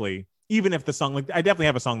lyrically, even if the song, like I definitely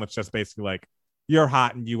have a song that's just basically like you're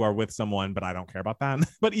hot and you are with someone, but I don't care about that.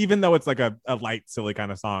 But even though it's like a light, silly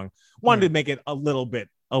kind of song, wanted to make it a little bit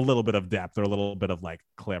of depth or a little bit of like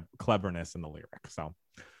cleverness in the lyric. So,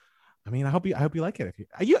 I mean, I hope you like it. If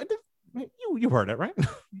you heard it, right?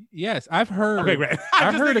 Yes, I've heard. Okay, great.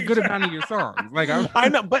 I've heard a good amount of your songs. Like I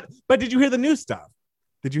know, but did you hear the new stuff?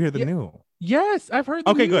 Did you hear the new? Yes, I've heard.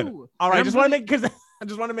 The okay, new. Good. All right, I just want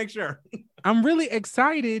to make sure. I'm really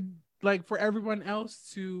excited, like for everyone else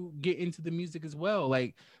to get into the music as well.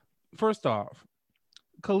 Like, first off,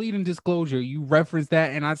 Khalid and Disclosure, you referenced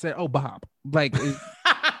that, and I said, "Oh, Bob." Like,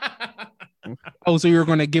 oh, so you're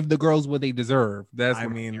gonna give the girls what they deserve? That's what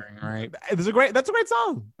I'm hearing, right? That's a great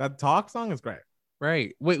song. That talk song is great.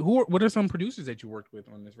 Right. Wait, what are some producers that you worked with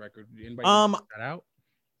on this record? Anybody that out?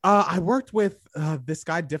 I worked with this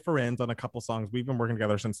guy Different on a couple songs. We've been working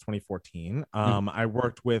together since 2014. I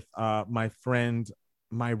worked with my friend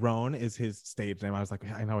Myron is his stage name. I was like,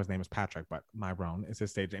 I know his name is Patrick, but Myron is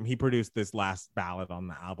his stage name. He produced this last ballad on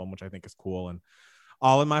the album, which I think is cool, and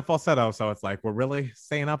all in my falsetto. So it's like we're really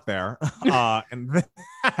staying up there. And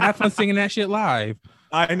have fun singing that shit live.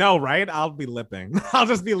 I know, right? I'll be lipping. I'll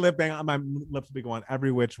just be lipping. My lips will be going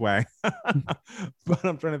every which way. But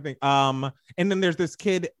I'm trying to think. And then there's this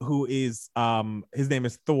kid who is his name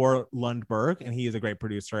is Thor Lundberg, and he is a great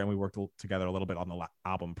producer, and we worked together a little bit on the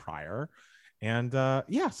album prior. And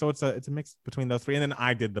yeah, so it's a mix between those three. And then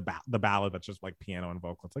I did the ballad that's just like piano and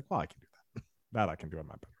vocal. It's like, well, I can do that. That I can do in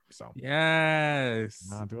my bedroom. So yes,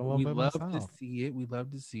 we love to see it. We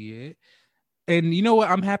love to see it. And you know what?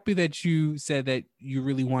 I'm happy that you said that you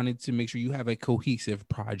really wanted to make sure you have a cohesive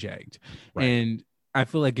project. Right. And I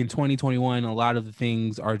feel like in 2021, a lot of the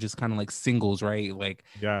things are just kind of like singles, right? Like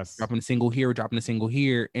dropping a single here, dropping a single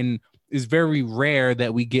here. And it's very rare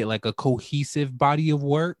that we get like a cohesive body of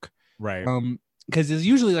work. Right. Because it's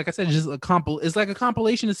usually, like I said, just it's like a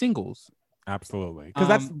compilation of singles. Absolutely. Because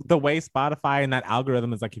that's the way Spotify and that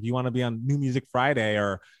algorithm is. Like, if you want to be on New Music Friday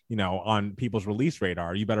or, on people's release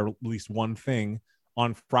radar, you better release one thing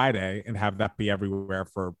on Friday and have that be everywhere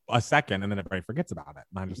for a second, and then everybody forgets about it.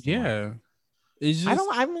 And I'm just it's just,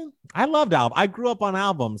 I loved albums. I grew up on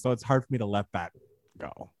albums, so it's hard for me to let that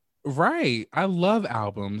go. Right. I love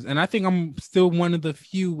albums, and I think I'm still one of the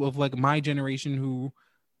few of like my generation who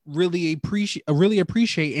really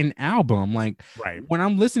appreciate an album. Like, right, when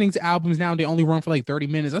I'm listening to albums now, they only run for like 30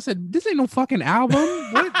 minutes. I said, this ain't no fucking album.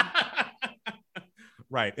 What?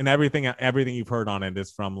 Right. And everything you've heard on it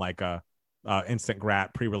is from like a instant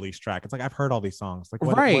grat pre-release track. It's like, I've heard all these songs. Like,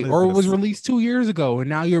 what or it was released 2 years ago, and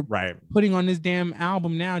now you're right putting on this damn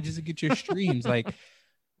album now just to get your streams. Like,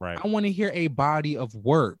 right. I want to hear a body of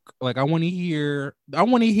work. Like, I want to hear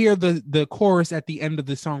the chorus at the end of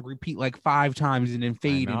the song repeat like 5 times and then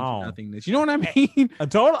fade into nothingness. You know what I mean?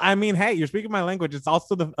 I mean, hey, you're speaking my language. It's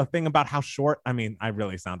also a thing about how short. I mean, I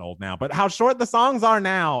really sound old now, but how short the songs are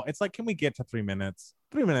now. It's like, can we get to 3 minutes?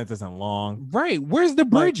 3 minutes isn't long. Right. Where's the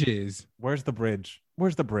bridges? Where's the bridge?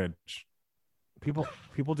 Where's the bridge? People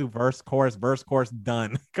do verse, chorus,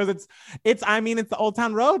 done. Because it's the Old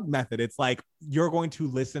Town Road method. It's like, you're going to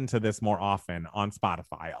listen to this more often on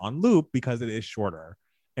Spotify on loop because it is shorter.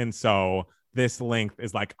 And so this length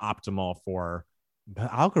is like optimal for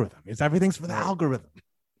the algorithm. Everything's for the algorithm.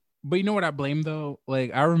 But you know what I blame though?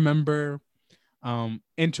 Like, I remember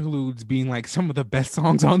interludes being like some of the best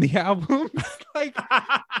songs on the album. Like,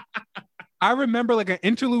 I remember like an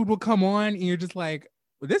interlude will come on and you're just like,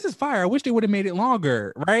 this is fire. I wish they would have made it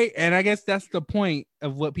longer, right? And I guess that's the point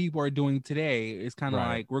of what people are doing today. It's kind of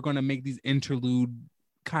like, we're going to make these interlude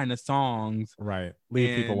kind of songs. Right.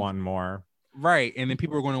 Leave people wanting more. Right. And then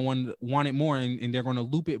people are going to want it more, and they're going to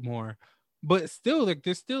loop it more. But still, like,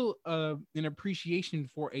 there's still an appreciation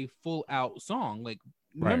for a full out song. Like,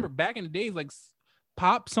 remember back in the days, like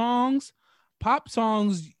pop songs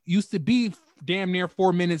used to be damn near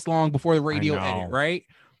 4 minutes long before the radio edit, right?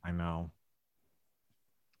 I know.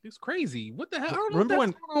 It's crazy. What the hell? I don't know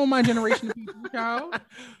what's going on with my generation of people, child.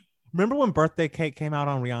 Remember when Birthday Cake came out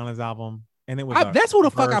on Rihanna's album? And it was that's who the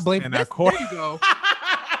fuck I blame. There you go.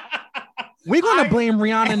 We're gonna blame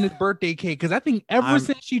Rihanna and the Birthday Cake because I think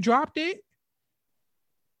since she dropped it,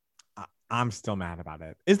 I'm still mad about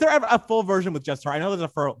it. Is there ever a full version with just her? I know there's a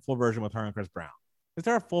full version with her and Chris Brown. Is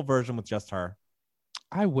there a full version with just her?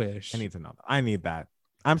 I wish. I need to know that. I need that.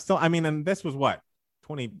 And this was what?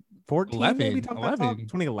 2014,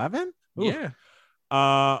 2011. Yeah.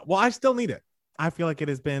 Well, I still need it. I feel like it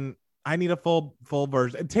has been. I need a full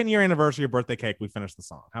version. 10-year anniversary of Birthday Cake. We finished the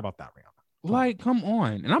song. How about that, Rihanna? Like, come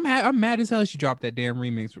on. And I'm mad as hell she dropped that damn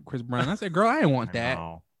remix with Chris Brown. I said, girl, I didn't want that.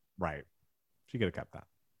 Right. She could have kept that.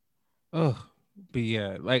 Ugh. But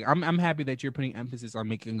yeah, like I'm happy that you're putting emphasis on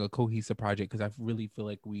making a cohesive project because I really feel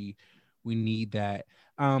like we need that.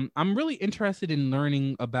 I'm really interested in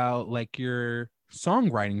learning about like your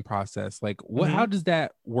songwriting process. Like how does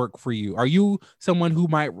that work for you? Are you someone who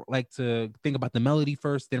might like to think about the melody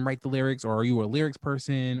first, then write the lyrics, or are you a lyrics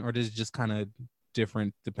person, or does it just kind of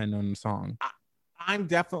different depend on the song? I'm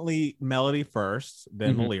definitely melody first,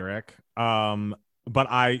 then the lyric.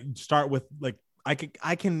 But I start with like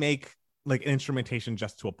I can make like instrumentation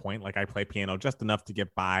just to a point. Like I play piano just enough to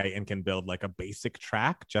get by and can build like a basic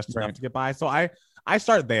track just enough to get by. So I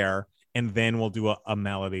start there, and then we'll do a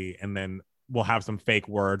melody, and then we'll have some fake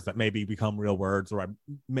words that maybe become real words, or I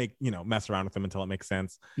make, mess around with them until it makes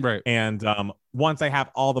sense. Right. And once I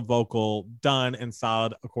have all the vocal done and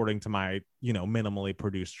solid according to my, minimally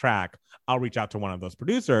produced track, I'll reach out to one of those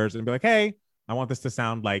producers and be like, hey, I want this to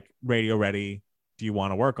sound like radio ready. Do you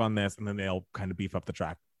want to work on this? And then they'll kind of beef up the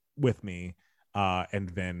track with me. And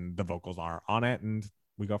then the vocals are on it and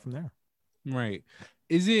we go from there. Right.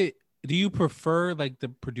 Do you prefer like the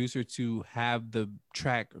producer to have the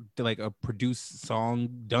track like a produced song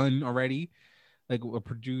done already, like a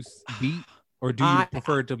produced beat, or do you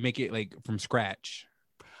prefer to make it like from scratch?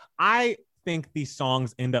 I think these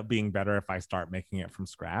songs end up being better if I start making it from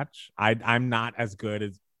scratch. I'm not as good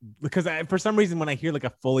as, because for some reason when I hear like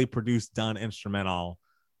a fully produced done instrumental,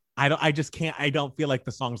 I don't feel like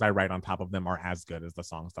the songs I write on top of them are as good as the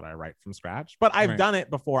songs that I write from scratch. But I've done it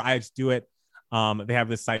before. I just do it. They have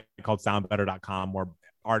this site called soundbetter.com where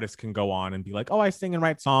artists can go on and be like, oh, I sing and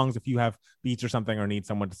write songs. If you have beats or something or need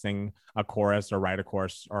someone to sing a chorus or write a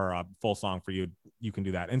chorus or a full song for you, you can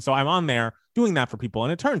do that. And so I'm on there doing that for people.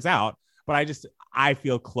 And it turns out, but I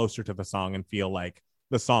feel closer to the song and feel like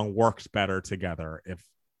the song works better together if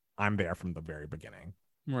I'm there from the very beginning.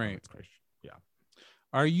 Right. It's crazy. Yeah.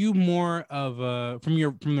 Are you more of from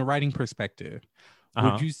the writing perspective,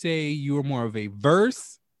 would you say you are more of a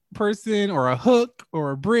verse person or a hook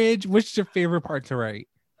or a bridge? What's your favorite part to write?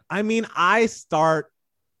 I mean, I start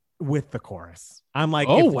with the chorus. I'm like,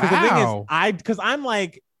 oh, wow. The thing is, because I'm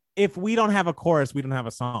like, if we don't have a chorus, we don't have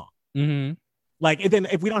a song. Mm-hmm. Like, then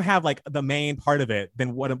if we don't have like the main part of it,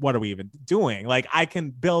 then what are we even doing? Like, I can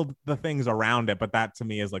build the things around it, but that to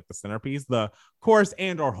me is like the centerpiece, the chorus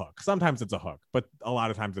and or hook. Sometimes it's a hook, but a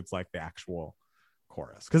lot of times it's like the actual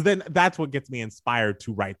chorus, because then that's what gets me inspired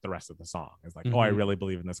to write the rest of the song. It's like, oh, I really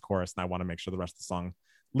believe in this chorus and I want to make sure the rest of the song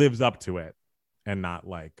lives up to it, and not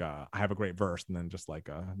like I have a great verse and then just like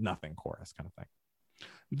a nothing chorus kind of thing.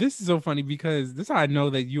 This is so funny because this is how I know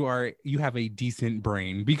that you have a decent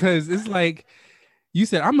brain, because it's like you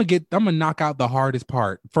said, I'm gonna knock out the hardest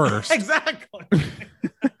part first. Exactly.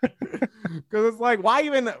 Because it's like, why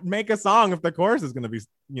even make a song if the chorus is going to be,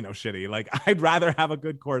 shitty? Like, I'd rather have a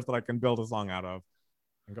good chorus that I can build a song out of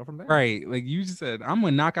and go from there. Right. Like you just said, I'm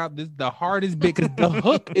going to knock out the hardest bit, because the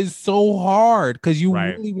hook is so hard, because you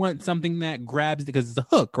really want something that grabs, because it's a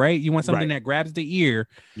hook, right? You want something that grabs the ear,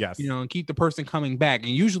 yes, and keep the person coming back. And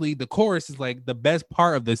usually the chorus is like the best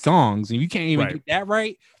part of the songs. And you can't even get that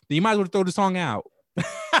right, then you might as well throw the song out.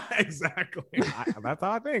 Exactly. That's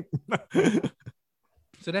how I think.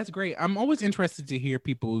 So that's great. I'm always interested to hear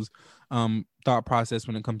people's thought process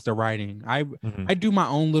when it comes to writing. I do my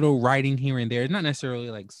own little writing here and there. It's not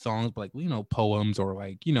necessarily like songs, but like, poems or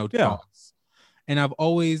like, thoughts. And I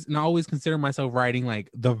always consider myself writing like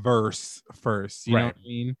the verse first. You know what I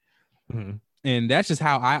mean? Mm-hmm. And that's just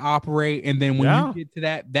how I operate. And then when you get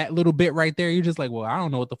to that little bit right there, you're just like, well, I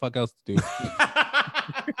don't know what the fuck else to do.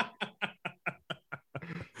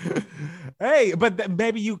 Hey, but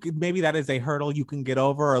maybe that is a hurdle you can get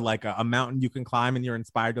over, or like a mountain you can climb, and you're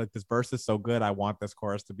inspired. Like, this verse is so good, I want this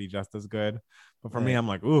chorus to be just as good. But for me, I'm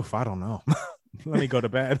like, oof, I don't know. Let me go to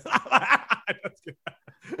bed.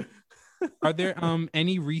 Are there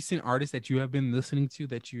any recent artists that you have been listening to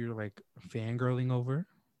that you're like fangirling over?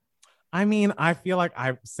 I mean, I feel like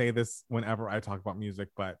I say this whenever I talk about music,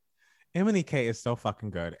 but M&EK is so fucking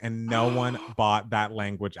good, and no one bought that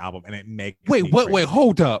Language album, and it makes wait,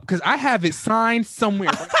 hold up, because I have it signed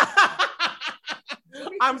somewhere.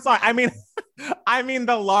 I'm sorry. I mean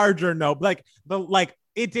the larger note, like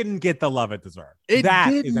it didn't get the love it deserved.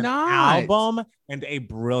 That is an album, and a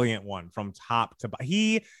brilliant one from top to bottom.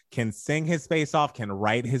 He can sing his face off, can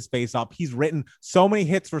write his face off. He's written so many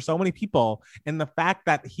hits for so many people, and the fact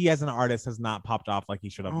that he as an artist has not popped off like he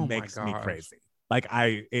should have makes me crazy. Like,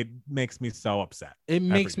 it makes me so upset. It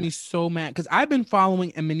makes me so mad, because I've been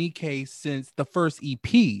following M&EK since the first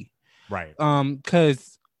EP. Right.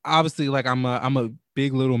 Because obviously, like I'm a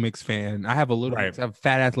big Little Mix fan. I have a Little Right. Mix, I have a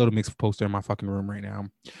fat ass Little Mix poster in my fucking room right now,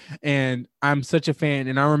 and I'm such a fan.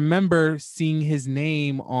 And I remember seeing his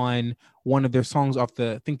name on one of their songs off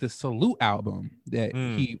I think the Salute album that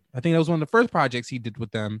I think that was one of the first projects he did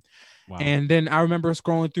with them. Wow. And then I remember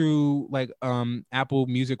scrolling through like Apple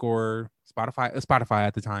Music or Spotify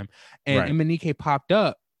at the time, and Right. MNEK popped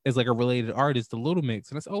up as like a related artist, the Little Mix,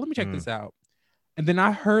 and I said, "Oh, let me check this out." And then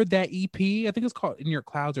I heard that EP. I think it's called In Your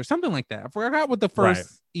Clouds or something like that. I forgot what the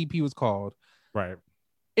first EP was called. Right.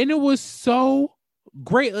 And it was so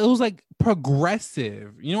great. It was like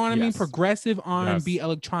progressive. You know what I mean? Progressive R&B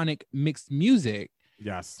electronic mixed music.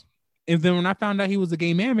 Yes. And then when I found out he was a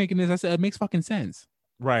gay man making this, I said, it makes fucking sense.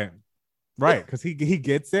 Right. Right. Because he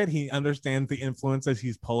gets it. He understands the influences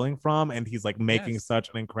he's pulling from, and he's like making such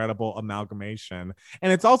an incredible amalgamation.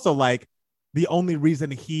 And it's also like the only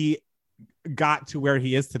reason he got to where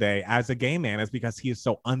he is today as a gay man is because he is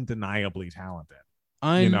so undeniably talented.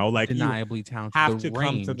 Undeniably talented. Have to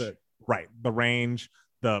come to the range,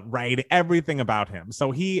 the right, everything about him.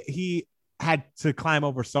 So he had to climb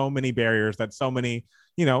over so many barriers that so many,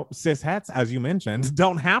 cis hets, as you mentioned,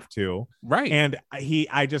 don't have to. Right. And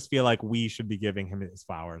I just feel like we should be giving him his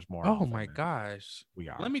flowers more. Oh my gosh. We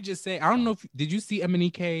are. Let me just say, I don't know did you see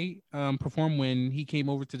MNEK perform when he came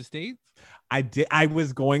over to the States? I did. I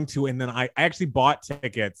was going to, and then I actually bought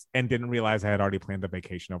tickets and didn't realize I had already planned a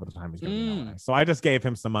vacation over the time he's going to be in LA. So I just gave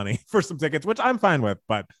him some money for some tickets, which I'm fine with,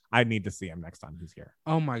 but I need to see him next time he's here.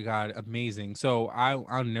 Oh my God. Amazing. So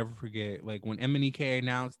I'll never forget, like when MNEK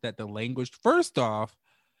announced that the language, first off,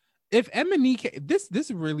 if MNEK,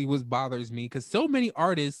 this really was bothers me because so many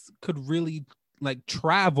artists could really like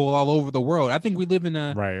travel all over the world. I think we live in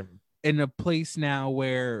a place now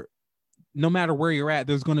where no matter where you're at,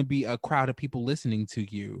 there's going to be a crowd of people listening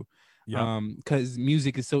to you. Because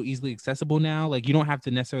music is so easily accessible now. Like you don't have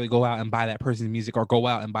to necessarily go out and buy that person's music or go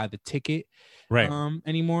out and buy the ticket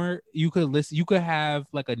anymore. You could listen. You could have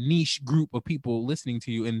like a niche group of people listening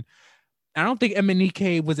to you. And I don't think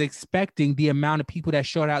MNEK was expecting the amount of people that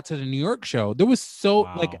showed out to the New York show. There was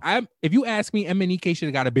if you ask me, MNEK should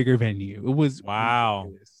have got a bigger venue. It was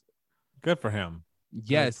ridiculous. Good for him.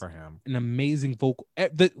 Yes, good for him. An amazing vocal.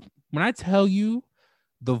 When I tell you,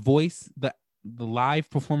 the voice, the live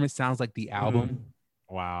performance sounds like the album.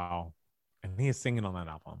 Wow, and he is singing on that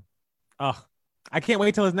album. Oh, I can't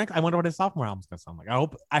wait till his next. I wonder what his sophomore album's gonna sound like.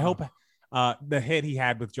 I hope the hit he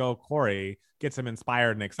had with Joe Corey gets him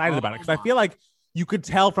inspired and excited about it, because I feel like you could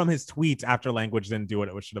tell from his tweets after Language didn't do what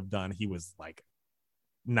it should have done. He was like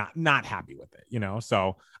not happy with it,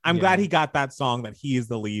 So I'm glad he got that song that he is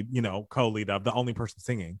the lead, co-lead of, the only person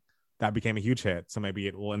singing. That became a huge hit. So maybe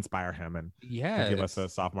it will inspire him and give us a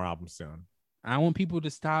sophomore album soon. I want people to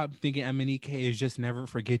stop thinking MNEK is just Never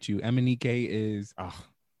Forget You. MNEK is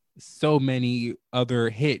so many other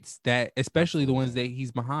hits that, especially the ones that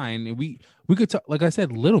he's behind. And we could talk, like I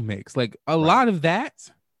said, Little Mix, like a lot of that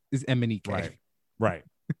is MNEK. Right.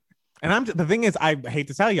 And the thing is, I hate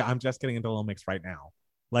to tell you, I'm just getting into Little Mix right now.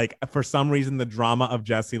 Like for some reason, the drama of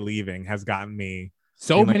Jesse leaving has gotten me.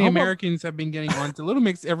 So many Americans have been getting onto Little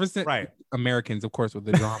Mix ever since. Americans, of course, with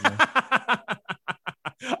the drama.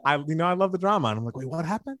 I love the drama. And I'm like, wait, what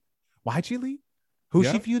happened? Why'd she leave? Who's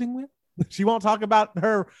she feuding with? She won't talk about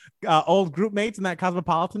her old group mates in that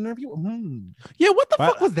Cosmopolitan interview. Yeah, what the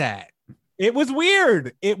fuck was that? It was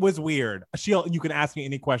weird. You can ask me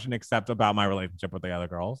any question except about my relationship with the other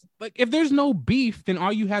girls. Like, if there's no beef, then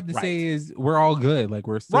all you have to say is we're all good. Like,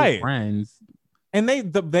 we're still friends. And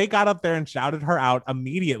they got up there and shouted her out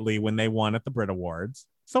immediately when they won at the Brit Awards.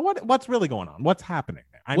 So what's really going on? What's happening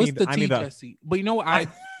there? Jesse? But you know,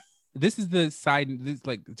 this is the side. This is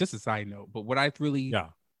like just a side note. But what I really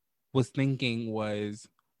was thinking was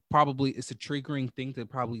probably it's a triggering thing to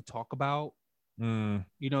probably talk about. Their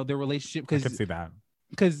relationship. I could see that.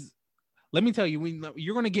 Because let me tell you, when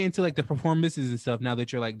you're going to get into like the performances and stuff now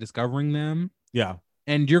that you're like discovering them. Yeah.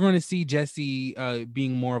 And you're going to see Jesse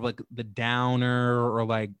being more of like the downer or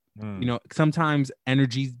like, sometimes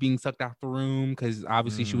energy's being sucked out the room because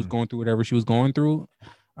obviously she was going through whatever she was going through,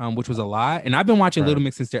 which was a lot. And I've been watching Little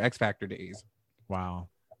Mix since their X Factor days. Wow.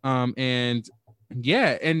 And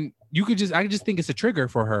you could I just think it's a trigger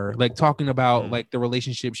for her, like talking about like the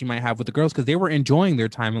relationship she might have with the girls because they were enjoying their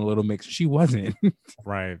time in Little Mix. She wasn't.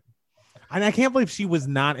 Right. And I can't believe she was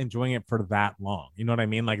not enjoying it for that long. You know what I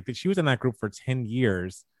mean? Like she was in that group for 10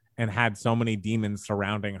 years and had so many demons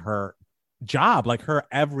surrounding her job, like her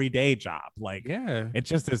everyday job. Like, it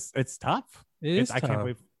just is. It's tough. I can't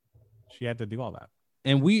believe she had to do all that.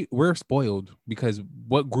 And we're spoiled because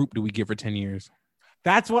what group do we give for 10 years?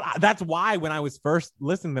 That's why when I was first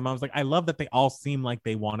listening to them, I was like, I love that they all seem like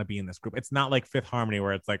they want to be in this group. It's not like Fifth Harmony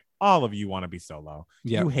where it's like all of you want to be solo.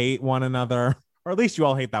 Yep. You hate one another, or at least you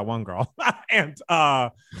all hate that one girl. And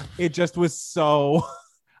it just was so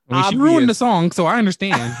I mean, she ruined the song, so I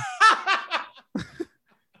understand.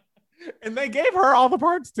 And they gave her all the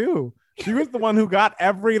parts too. She was the one who got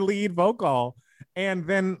every lead vocal and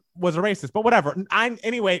then was a racist, but whatever.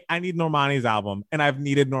 Anyway, I need Normani's album, and I've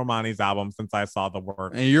needed Normani's album since I saw the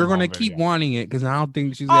work. And you're gonna keep wanting it because I don't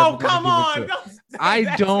think she's. Oh, come on!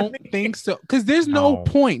 I don't think so because there's no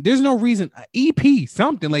point. There's no reason. EP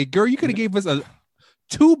something like, girl, you could have gave us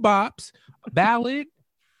two bops, a ballad,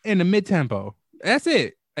 and a mid tempo. That's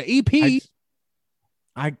it. An EP.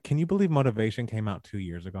 Can you believe Motivation came out 2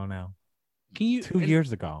 years ago now? 2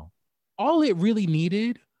 years ago. All it really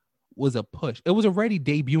needed was a push. It was already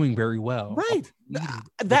debuting very well. Right.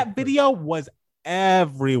 That video was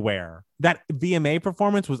everywhere. That VMA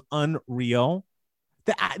performance was unreal.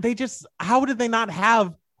 How did they not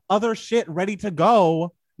have other shit ready to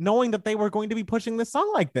go, knowing that they were going to be pushing this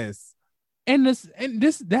song like this? That's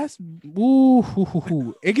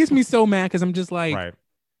it gets me so mad because I'm just like, right.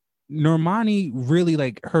 Normani really,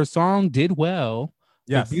 like, her song did well.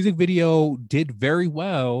 Yes. The music video did very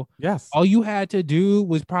well. Yes. All you had to do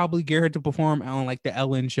was probably get her to perform on like the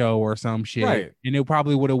Ellen show or some shit. Right. And it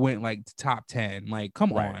probably would have went like top 10. Like,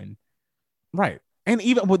 come on. Right. And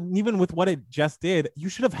even with what it just did, you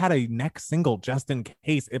should have had a next single just in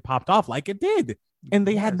case it popped off like it did. And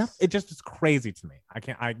they had nothing. It just is crazy to me.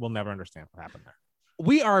 I will never understand what happened there.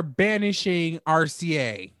 We are banishing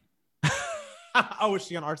RCA. Oh, is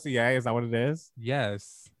she on RCA? Is that what it is?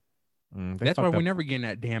 Yes. That's why we're never getting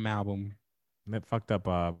that damn album. It fucked up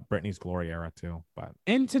Britney's Glory era too. But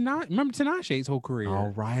remember Tinashe's whole career. All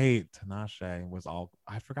right. Tinashe was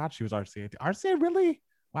I forgot she was RCA. RCA really?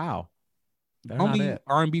 Wow. Only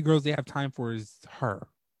R&B girls they have time for is her.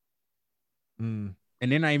 And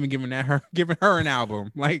they're not even giving her an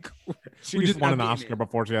album. Like, she just won an Oscar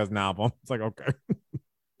before she has an album. It's like, okay.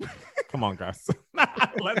 Come on, guys.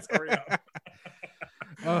 Let's hurry up.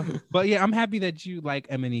 But yeah, I'm happy that you like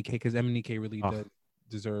MNEK because MNEK really does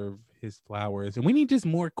deserve his flowers, and we need just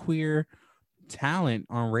more queer talent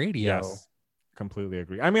on radio. Yes, completely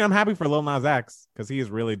agree. I mean, I'm happy for Lil Nas X because he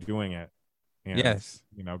is really doing it. And, yes,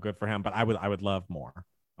 good for him. But I would love more.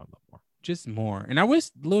 I would love more. Just more. And I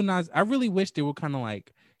wish Lil Nas. I really wish they would kind of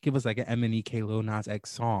like give us like an MNEK Lil Nas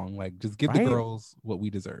X song. Like, just give the girls what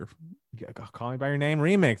we deserve. Yeah, Call Me by Your Name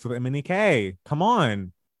remix with MNEK. Come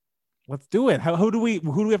on. Let's do it. Who do we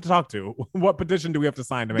have to talk to? What petition do we have to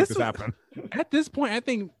sign to make this happen? At this point, I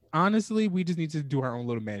think honestly, we just need to do our own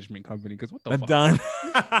little management company because what the fuck? Done.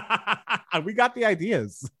 We got the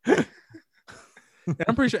ideas.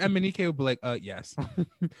 I'm pretty sure MNEK would be like, yes.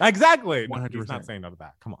 Exactly. 100%. He's not saying no to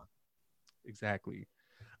that. Come on. Exactly.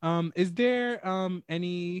 Is there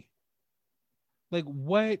any like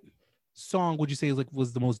what song would you say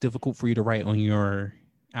was the most difficult for you to write on your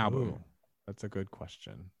album? Ooh, that's a good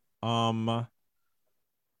question.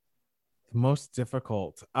 Most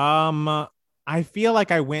difficult. I feel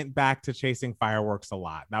like I went back to Chasing Fireworks a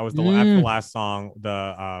lot. That was the last song,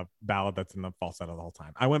 the ballad that's in the falsetto the whole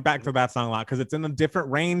time. I went back to that song a lot because it's in a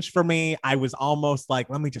different range for me. I was almost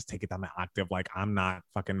like, let me just take it down the octave. Like, I'm not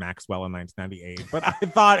fucking Maxwell in 1998. But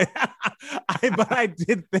I thought, I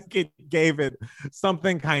did think it gave it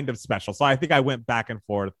something kind of special. So I think I went back and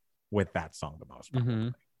forth with that song the most.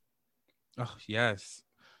 Oh, yes.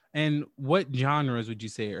 And what genres would you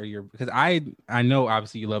say are your? Because I know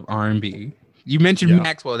obviously you love R&B. You mentioned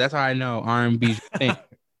Maxwell. That's how I know R&B.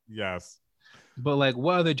 Yes. But like,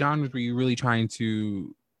 what other genres were you really trying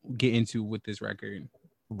to get into with this record?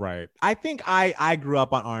 Right. I think I grew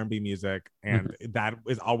up on R&B music, and that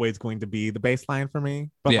is always going to be the baseline for me.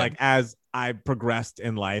 But like, as I progressed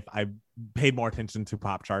in life, I paid more attention to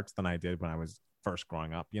pop charts than I did when I was first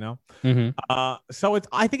growing up, so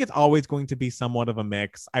I think it's always going to be somewhat of a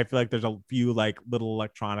mix. I feel like there's a few like little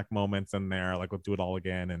electronic moments in there, like we'll Do It All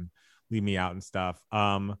Again and Leave Me Out and stuff.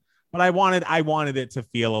 But I wanted it to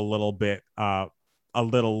feel a little bit a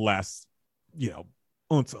little less, than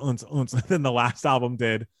the last album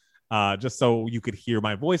did. Just so you could hear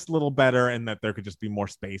my voice a little better and that there could just be more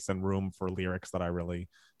space and room for lyrics that I really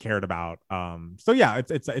cared about. So yeah,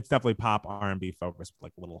 it's definitely pop R&B focused,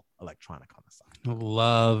 like a little electronic on the side.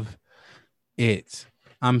 Love it.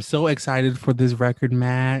 I'm so excited for this record,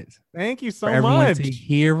 Matt. Thank you so for everyone much to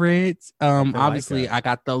hear it. Obviously, I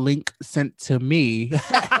got the link sent to me.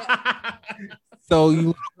 So you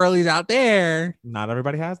little girlies out there, not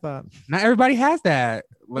everybody has that. Not everybody has that.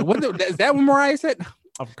 Like, is that what Mariah said?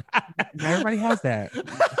 Everybody has that.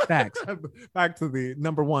 Facts. Back to the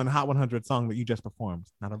number one Hot 100 song that you just performed.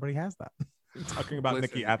 Not everybody has that. Talking about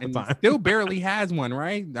Nicki at the time. Still barely has one,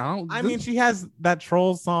 right? I mean, she has that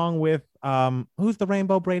troll song with who's the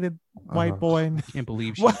rainbow braided white boy? I can't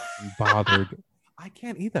believe she's bothered. I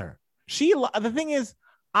can't either. The thing is,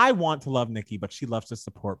 I want to love Nicki, but she loves to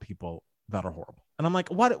support people that are horrible. And I'm like,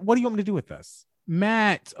 what do you want me to do with this?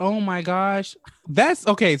 Matt, oh my gosh. That's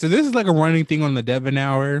okay. So this is like a running thing on the Devon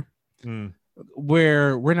Hour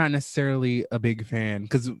where we're not necessarily a big fan.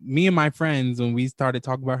 Because me and my friends, when we started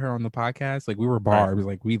talking about her on the podcast, like we were barbs, right.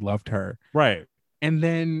 Like we loved her. Right. And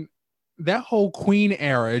then that whole Queen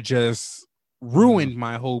era just ruined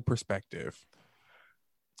my whole perspective.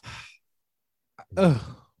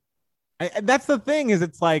 That's the thing is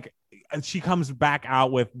it's like she comes back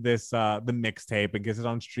out with this the mixtape and gets it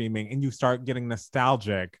on streaming and you start getting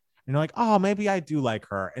nostalgic and you're like, oh, maybe I do like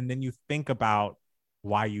her, and then you think about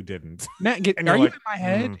why you didn't. Matt, are you in my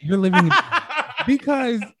head? You're living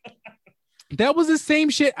because that was the same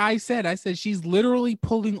shit I said she's literally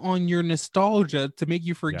pulling on your nostalgia to make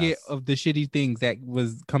you forget of the shitty things that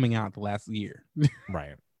was coming out the last year.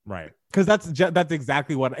 right because that's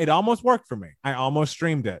exactly what it almost worked for me. I almost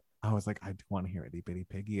streamed it. I was like, I do want to hear Itty Bitty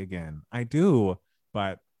Piggy again. I do,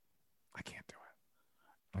 but I can't do it.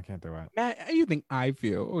 Matt, you think I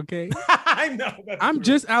feel, okay? I know. I'm true.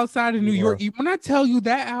 Just outside of New York. When I tell you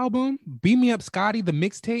that album, Beat Me Up Scotty, the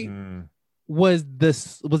mixtape, was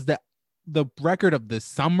the record of the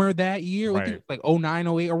summer that year. Right. I think like 09,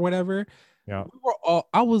 08 or whatever. Yeah.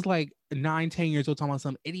 I was like 9, 10 years old talking about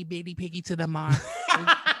some Itty Bitty Piggy to the mind.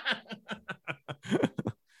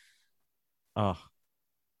 Oh.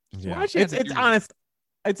 Yeah. It's honest.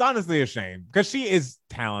 It's honestly a shame because she is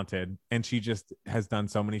talented and she just has done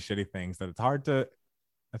so many shitty things that it's hard to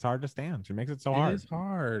stand. She makes it so hard. It's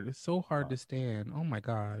hard. It's so hard to stand. Oh my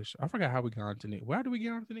gosh. I forgot how we got onto Nicki. Why did we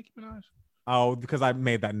get onto Nicki Minaj? Oh, because I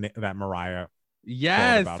made that Mariah.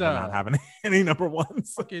 Yes. About her not having any number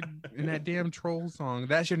ones. In that damn troll song.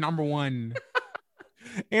 That's your number one.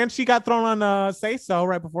 And she got thrown on Say So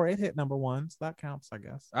right before it hit number one. So that counts, I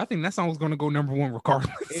guess. I think that song was going to go number one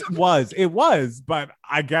regardless. It was, but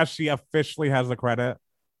I guess she officially has the credit.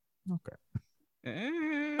 Okay.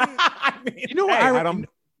 I mean, you know what? I don't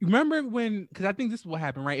remember when, because I think this is what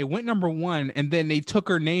happened, right? It went number one and then they took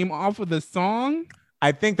her name off of the song.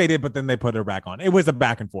 I think they did, but then they put her back on. It was a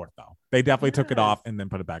back and forth, though. They definitely took it off and then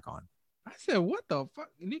put it back on. I said, what the fuck?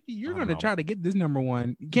 Nicki, you're going to try to get this number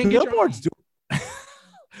one. You can't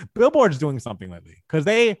Billboard's doing something lately because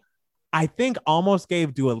I think almost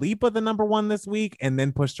gave Dua Lipa the number one this week and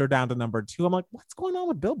then pushed her down to number two. I'm like, what's going on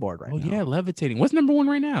with Billboard right now? Oh yeah, levitating. What's number one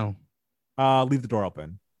right now? Leave the Door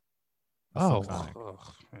Open. Oh,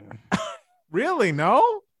 really?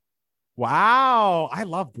 No? Wow. I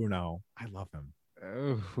love Bruno. I love him.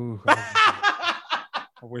 I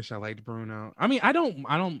wish I liked Bruno. I mean, I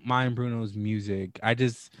don't mind Bruno's music.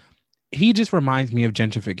 He just reminds me of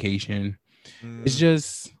Gentrification. It's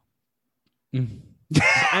just I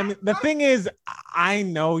mean, the thing is, I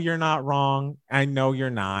know you're not wrong. I know you're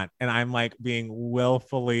not. And I'm like being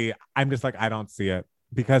willfully, I'm just like, I don't see it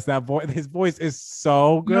because his voice is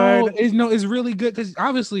so good. It's really good. Because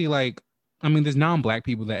obviously, like, I mean, there's non-Black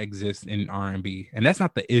people that exist in R&B, and that's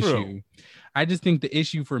not the issue. True. I just think the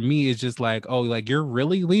issue for me is just like, oh, like you're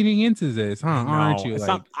really leaning into this, huh? Aren't you?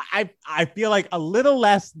 Like, I feel like a little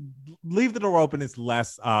less. Leave the Door Open is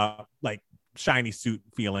less like shiny suit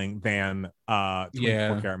feeling than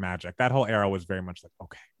 24 Karat Magic. That whole era was very much like,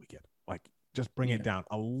 okay, we get it. Like, just bring it down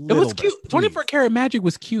a little. It was cute. 24 Karat Magic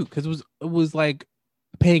was cute because it was like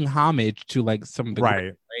paying homage to like some of the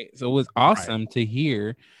right. So it was awesome to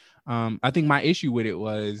hear. I think my issue with it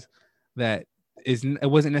was that it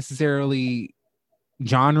wasn't necessarily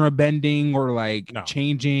genre bending or like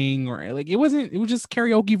changing or like it was just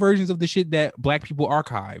karaoke versions of the shit that Black people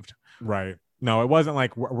archived. Right. No, it wasn't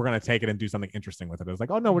like we're gonna take it and do something interesting with it. It was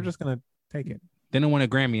like, oh no, we're just gonna take it. Then it won a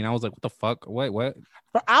Grammy, and I was like, what the fuck? What?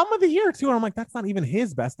 For album of the year too, and I'm like, that's not even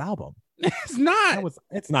his best album. It's not.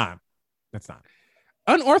 It's not.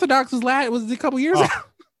 Unorthodox was a couple years ago,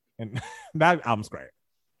 and that album's great.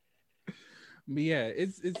 But yeah,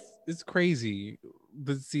 it's crazy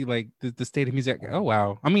to see like the state of music. Oh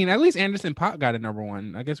wow! I mean, at least Anderson .Paak got a number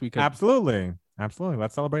one. I guess we could absolutely.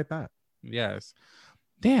 Let's celebrate that. Yes.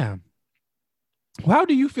 Damn. Well, how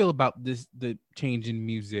do you feel about the change in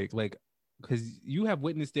music? Like, because you have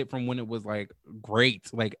witnessed it from when it was like great.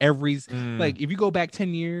 Like like if you go back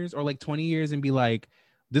 10 years or like 20 years and be like,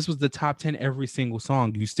 this was the top 10 every single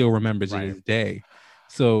song, you still remember to this day.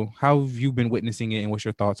 So how have you been witnessing it and what's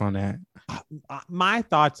your thoughts on that? My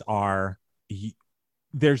thoughts are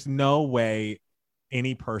there's no way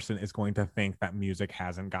any person is going to think that music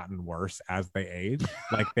hasn't gotten worse as they age.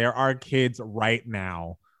 Like there are kids right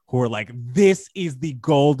now who are like, this is the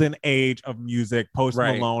golden age of music. Post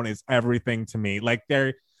Malone is everything to me. Like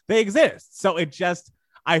they exist. So it just,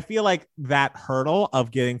 I feel like that hurdle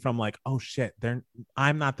of getting from like, oh shit,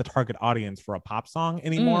 I'm not the target audience for a pop song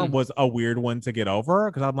anymore was a weird one to get over.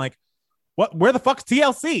 Cause I'm like, where the fuck's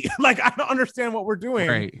TLC? Like, I don't understand what we're doing.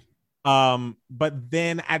 Right. But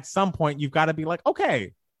then at some point you've got to be like,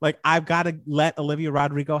 okay, like I've got to let Olivia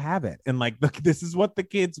Rodrigo have it, and like this is what the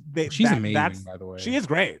kids. She's amazing, by the way. She is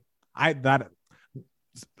great. That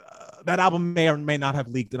album may or may not have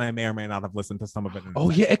leaked, and I may or may not have listened to some of it. Oh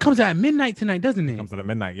yeah, it comes out at midnight tonight, doesn't it? It comes out at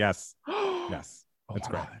midnight. Yes, yes, it's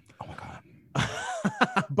great. Oh my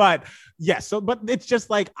god. But yes, but it's just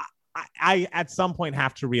like I at some point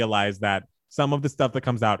have to realize that some of the stuff that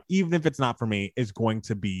comes out, even if it's not for me, is going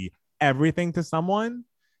to be everything to someone,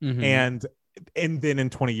 and then in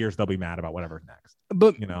 20 years they'll be mad about whatever's next.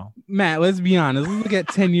 But Matt, let's be honest. Let's look at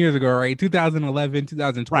 10 years ago, right? 2011,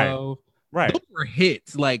 2012. Right. Those were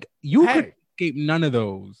hits. Like you could escape none of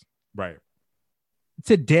those. Right.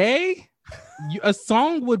 Today, a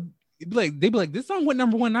song would be like, they'd be like, this song went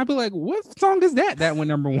number one. And I'd be like, what song is that? That went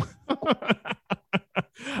number one.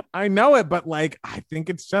 I know it, but like, I think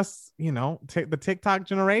it's just, the TikTok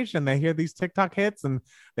generation. They hear these TikTok hits and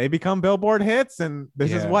they become Billboard hits. And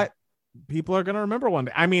this is what people are going to remember one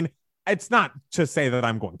day. I mean, it's not to say that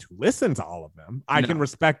I'm going to listen to all of them. I can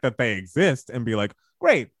respect that they exist and be like,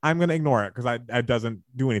 great, I'm going to ignore it because it doesn't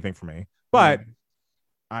do anything for me. But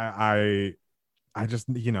I just,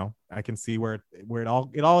 I can see where it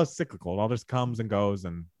all is cyclical. It all just comes and goes.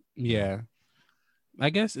 And I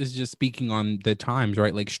guess it's just speaking on the times,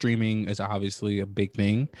 right? Like streaming is obviously a big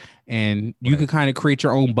thing, and you can kind of create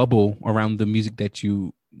your own bubble around the music that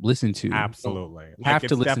you listen to. Absolutely. You don't have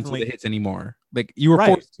to listen to the hits anymore. Like you were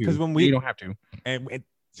forced to, because you don't have to. And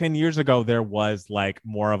 10 years ago, there was like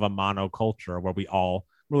more of a monoculture where we all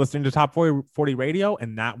were listening to top 40 radio,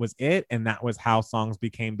 and that was it. And that was how songs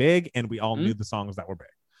became big, and we all knew the songs that were big.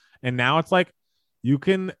 And now it's like, you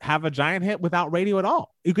can have a giant hit without radio at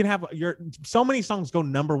all. You can have so many songs go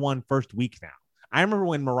number one first week now. I remember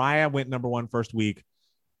when Mariah went number one first week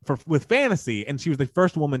with Fantasy, and she was the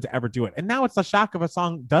first woman to ever do it. And now it's a shock if a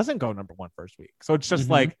song doesn't go number one first week. So it's just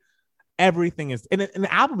like everything is, and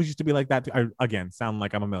albums used to be like that too. I, again, sound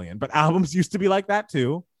like I'm a million, but albums used to be like that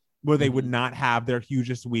too, where they would not have their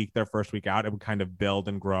hugest week, their first week out. It would kind of build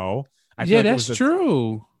and grow. That's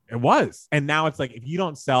true. It was. And now it's like, if you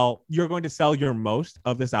don't sell, you're going to sell your most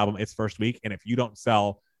of this album its first week. And if you don't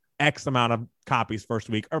sell X amount of copies first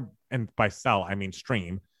week, and by sell, I mean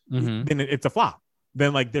stream, then it's a flop.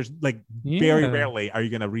 Then like, there's like very rarely are you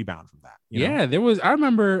going to rebound from that. There was, I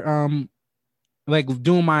remember like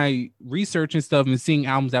doing my research and stuff and seeing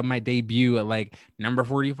albums that might debut at like number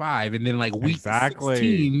 45. And then like week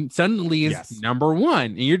 16 suddenly is number one.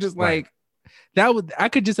 And you're just like, I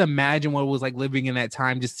could just imagine what it was like living in that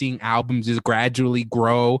time, just seeing albums just gradually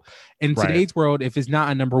grow. In today's world, if it's not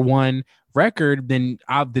a number one record, then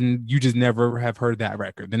you just never have heard that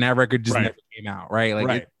record. Then that record just never came out, right?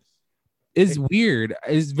 Like it's weird.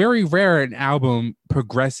 It's very rare an album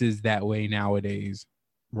progresses that way nowadays.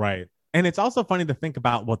 Right. And it's also funny to think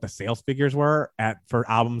about what the sales figures were for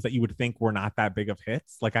albums that you would think were not that big of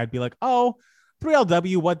hits. Like I'd be like, oh,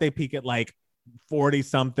 3LW, what they peak at like 40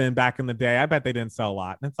 something back in the day. I bet they didn't sell a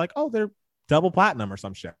lot. And it's like, oh, they're double platinum or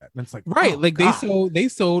some shit. And it's like, they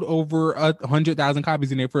sold over 100,000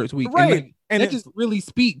 copies in their first week. Right. And it just really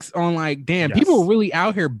speaks on like, damn, people are really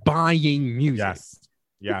out here buying music.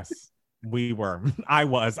 Yes. We were. I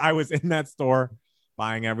was in that store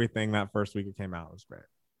buying everything that first week it came out. It was great.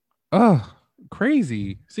 Oh,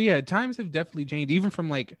 crazy. So yeah, times have definitely changed, even from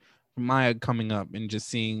like my coming up and just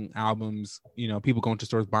seeing albums, people going to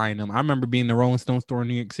stores buying them. I remember being in the Rolling Stone store in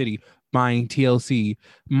New York City buying TLC.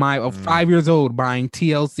 5 years old buying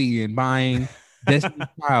TLC and buying Destiny's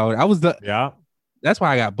Child. That's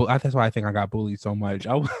why I think I got bullied so much.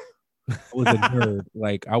 I was a nerd.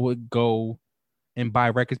 Like I would go and buy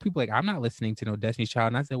records. People like, I'm not listening to no Destiny's Child.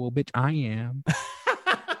 And I said, well, bitch, I am.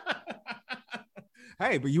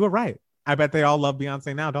 Hey, but you were right. I bet they all love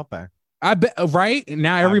Beyonce now, don't they? I bet, right?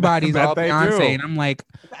 Now everybody's all Beyonce, do. And I'm like,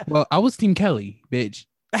 well, I was Team Kelly, bitch.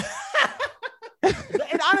 And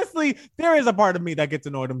honestly, there is a part of me that gets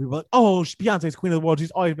annoyed when people are like, oh, Beyonce's queen of the world. She's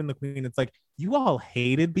always been the queen. It's like, you all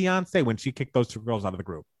hated Beyonce when she kicked those two girls out of the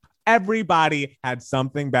group. Everybody had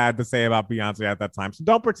something bad to say about Beyonce at that time. So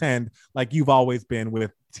don't pretend like you've always been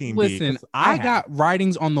with Team B. Listen, I got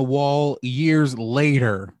writings on the wall years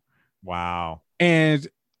later. Wow. And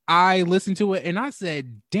I listened to it and I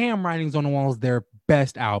said, damn, Writings on the Wall is their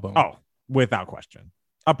best album. Oh, without question.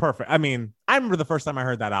 A perfect. I mean, I remember the first time I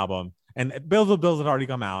heard that album, and Bills with Bills had already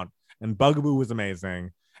come out, and Bugaboo was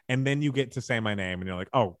amazing. And then you get to Say My Name, and you're like,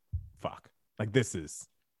 oh, fuck. Like, this is...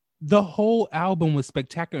 The whole album was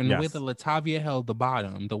spectacular. And Yes. the way that Latavia held the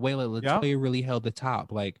bottom, the way that Latoya really held the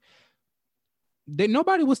top, like,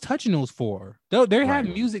 nobody was touching those four. They have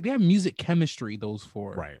music. They have music chemistry, those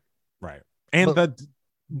four. Right. And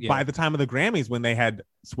by the time of the Grammys, when they had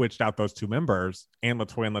switched out those two members, and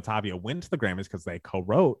Latoya and Latavia went to the Grammys because they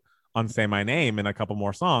co-wrote on Say My Name and a couple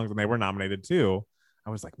more songs, and they were nominated too. I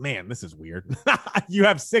was like, man, this is weird. You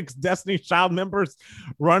have 6 Destiny's Child members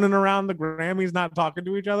running around the Grammys not talking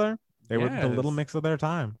to each other. They were the little mix of their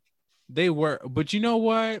time. They were, but you know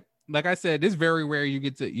what? Like I said, it's very rare you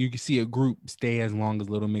can see a group stay as long as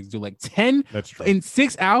Little Mix do. Like 10 in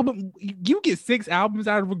 6 albums. You get 6 albums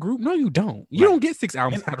out of a group. No, you don't. You don't get 6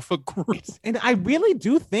 albums out of a group. And I really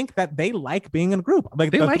do think that they like being in a group.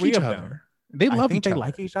 Like they the like 3 each of other. Them. They love each other. They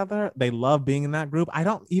like each other. They love being in that group. I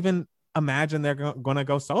don't even imagine they're going to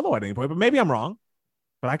go solo at any point, but maybe I'm wrong.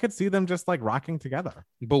 But I could see them just like rocking together.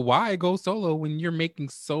 But why go solo when you're making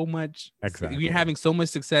so much? Exactly. You're having so much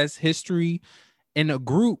success, history in a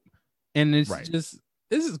group. And it's this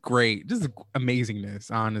is great. This is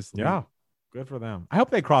amazingness, honestly. Yeah. Good for them. I hope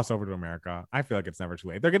they cross over to America. I feel like it's never too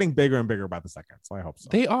late. They're getting bigger and bigger by the second, so I hope so.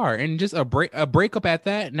 They are. And just a breakup at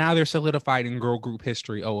that. Now they're solidified in girl group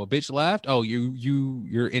history. Oh, a bitch left. Oh,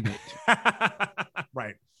 you're in it.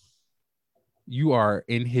 Right. You are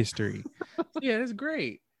in history. Yeah, that's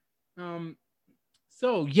great.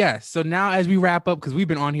 So yes. So now as we wrap up, because we've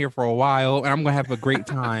been on here for a while, and I'm gonna have a great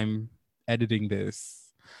time editing this.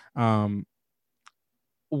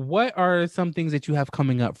 What are some things that you have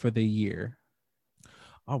coming up for the year?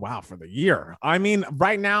 Oh, wow. For the year. I mean,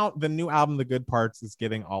 right now, the new album, The Good Parts, is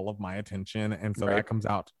getting all of my attention. And so that comes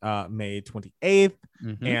out May 28th.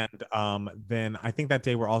 Mm-hmm. And then I think that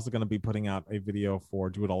day we're also going to be putting out a video for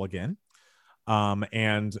Do It All Again.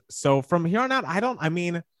 And so from here on out,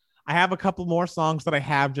 I have a couple more songs that I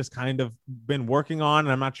have just kind of been working on,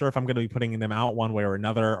 and I'm not sure if I'm going to be putting them out one way or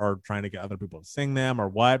another, or trying to get other people to sing them or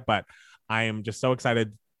what, but I am just so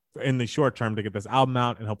excited in the short term to get this album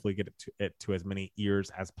out and hopefully get it to as many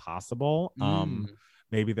ears as possible.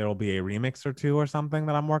 Maybe there will be a remix or two or something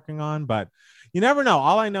that I'm working on, but you never know.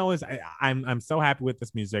 All I know is I'm so happy with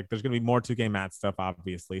this music. There's going to be more 2K Matt stuff,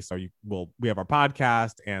 obviously. So we have our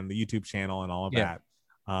podcast and the YouTube channel and all of that.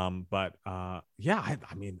 I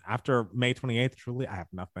mean, after May 28th, truly, I have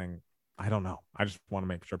nothing. I don't know. I just want to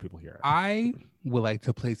make sure people hear it. I would like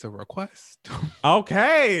to place a request.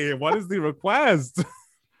 Okay. What is the request?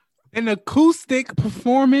 An acoustic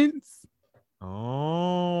performance.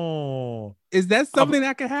 Oh, is that something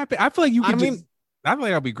that could happen? I feel like you could. I feel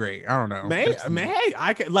like that'll be great. I don't know.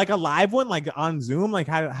 I could like a live one, like on Zoom. Like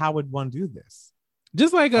how would one do this?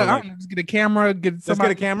 Just like just get a camera, get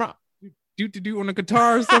a camera, do on a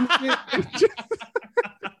guitar or something.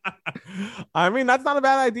 I mean, that's not a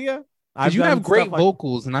bad idea. You have great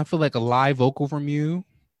vocals, and I feel like a live vocal from you,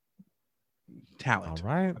 talent. All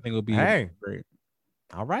right, I think it'll be great.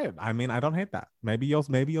 All right. I mean, I don't hate that. Maybe you'll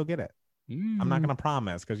get it. I'm not gonna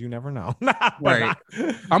promise because you never know. Right.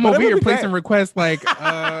 I'm over here placing requests like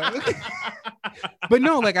but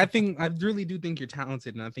no, like I really do think you're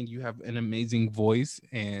talented, and I think you have an amazing voice,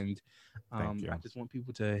 and I just want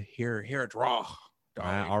people to hear it raw.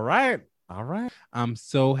 All right. I'm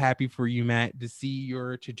so happy for you, Matt, to see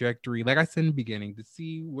your trajectory. Like I said in the beginning, to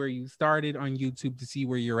see where you started on YouTube, to see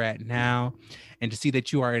where you're at now, and to see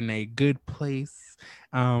that you are in a good place.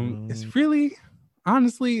 It's really,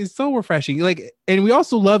 honestly, it's so refreshing. Like, and we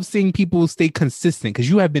also love seeing people stay consistent, because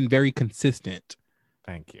you have been very consistent.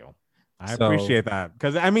 Thank you. I appreciate that,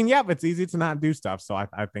 because I mean, it's easy to not do stuff. So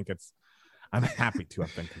I think I'm happy to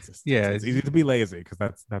have been consistent. Yeah, it's easy to be lazy, because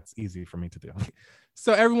that's easy for me to do.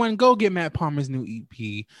 So everyone, go get Matt Palmer's new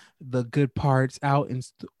EP, The Good Parts, out in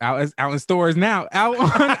stores now, out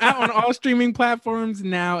on all streaming platforms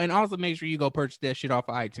now, and also make sure you go purchase that shit off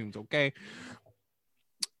of iTunes. Okay,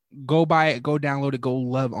 go buy it, go download it, go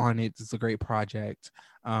love on it. It's a great project.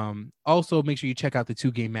 Also make sure you check out the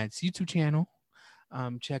 2K Matt's YouTube channel.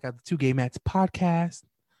 Check out the 2K Matt's podcast.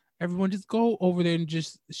 Everyone, just go over there and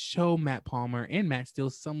just show Matt Palmer and Matt Steele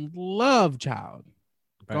some love, child.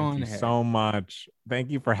 Thank you so much. Thank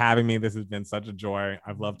you for having me. This has been such a joy.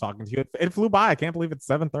 I've loved talking to you. It flew by. I can't believe it's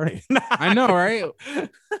 7:30. I know, right?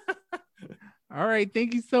 All right.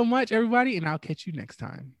 Thank you so much, everybody. And I'll catch you next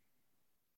time.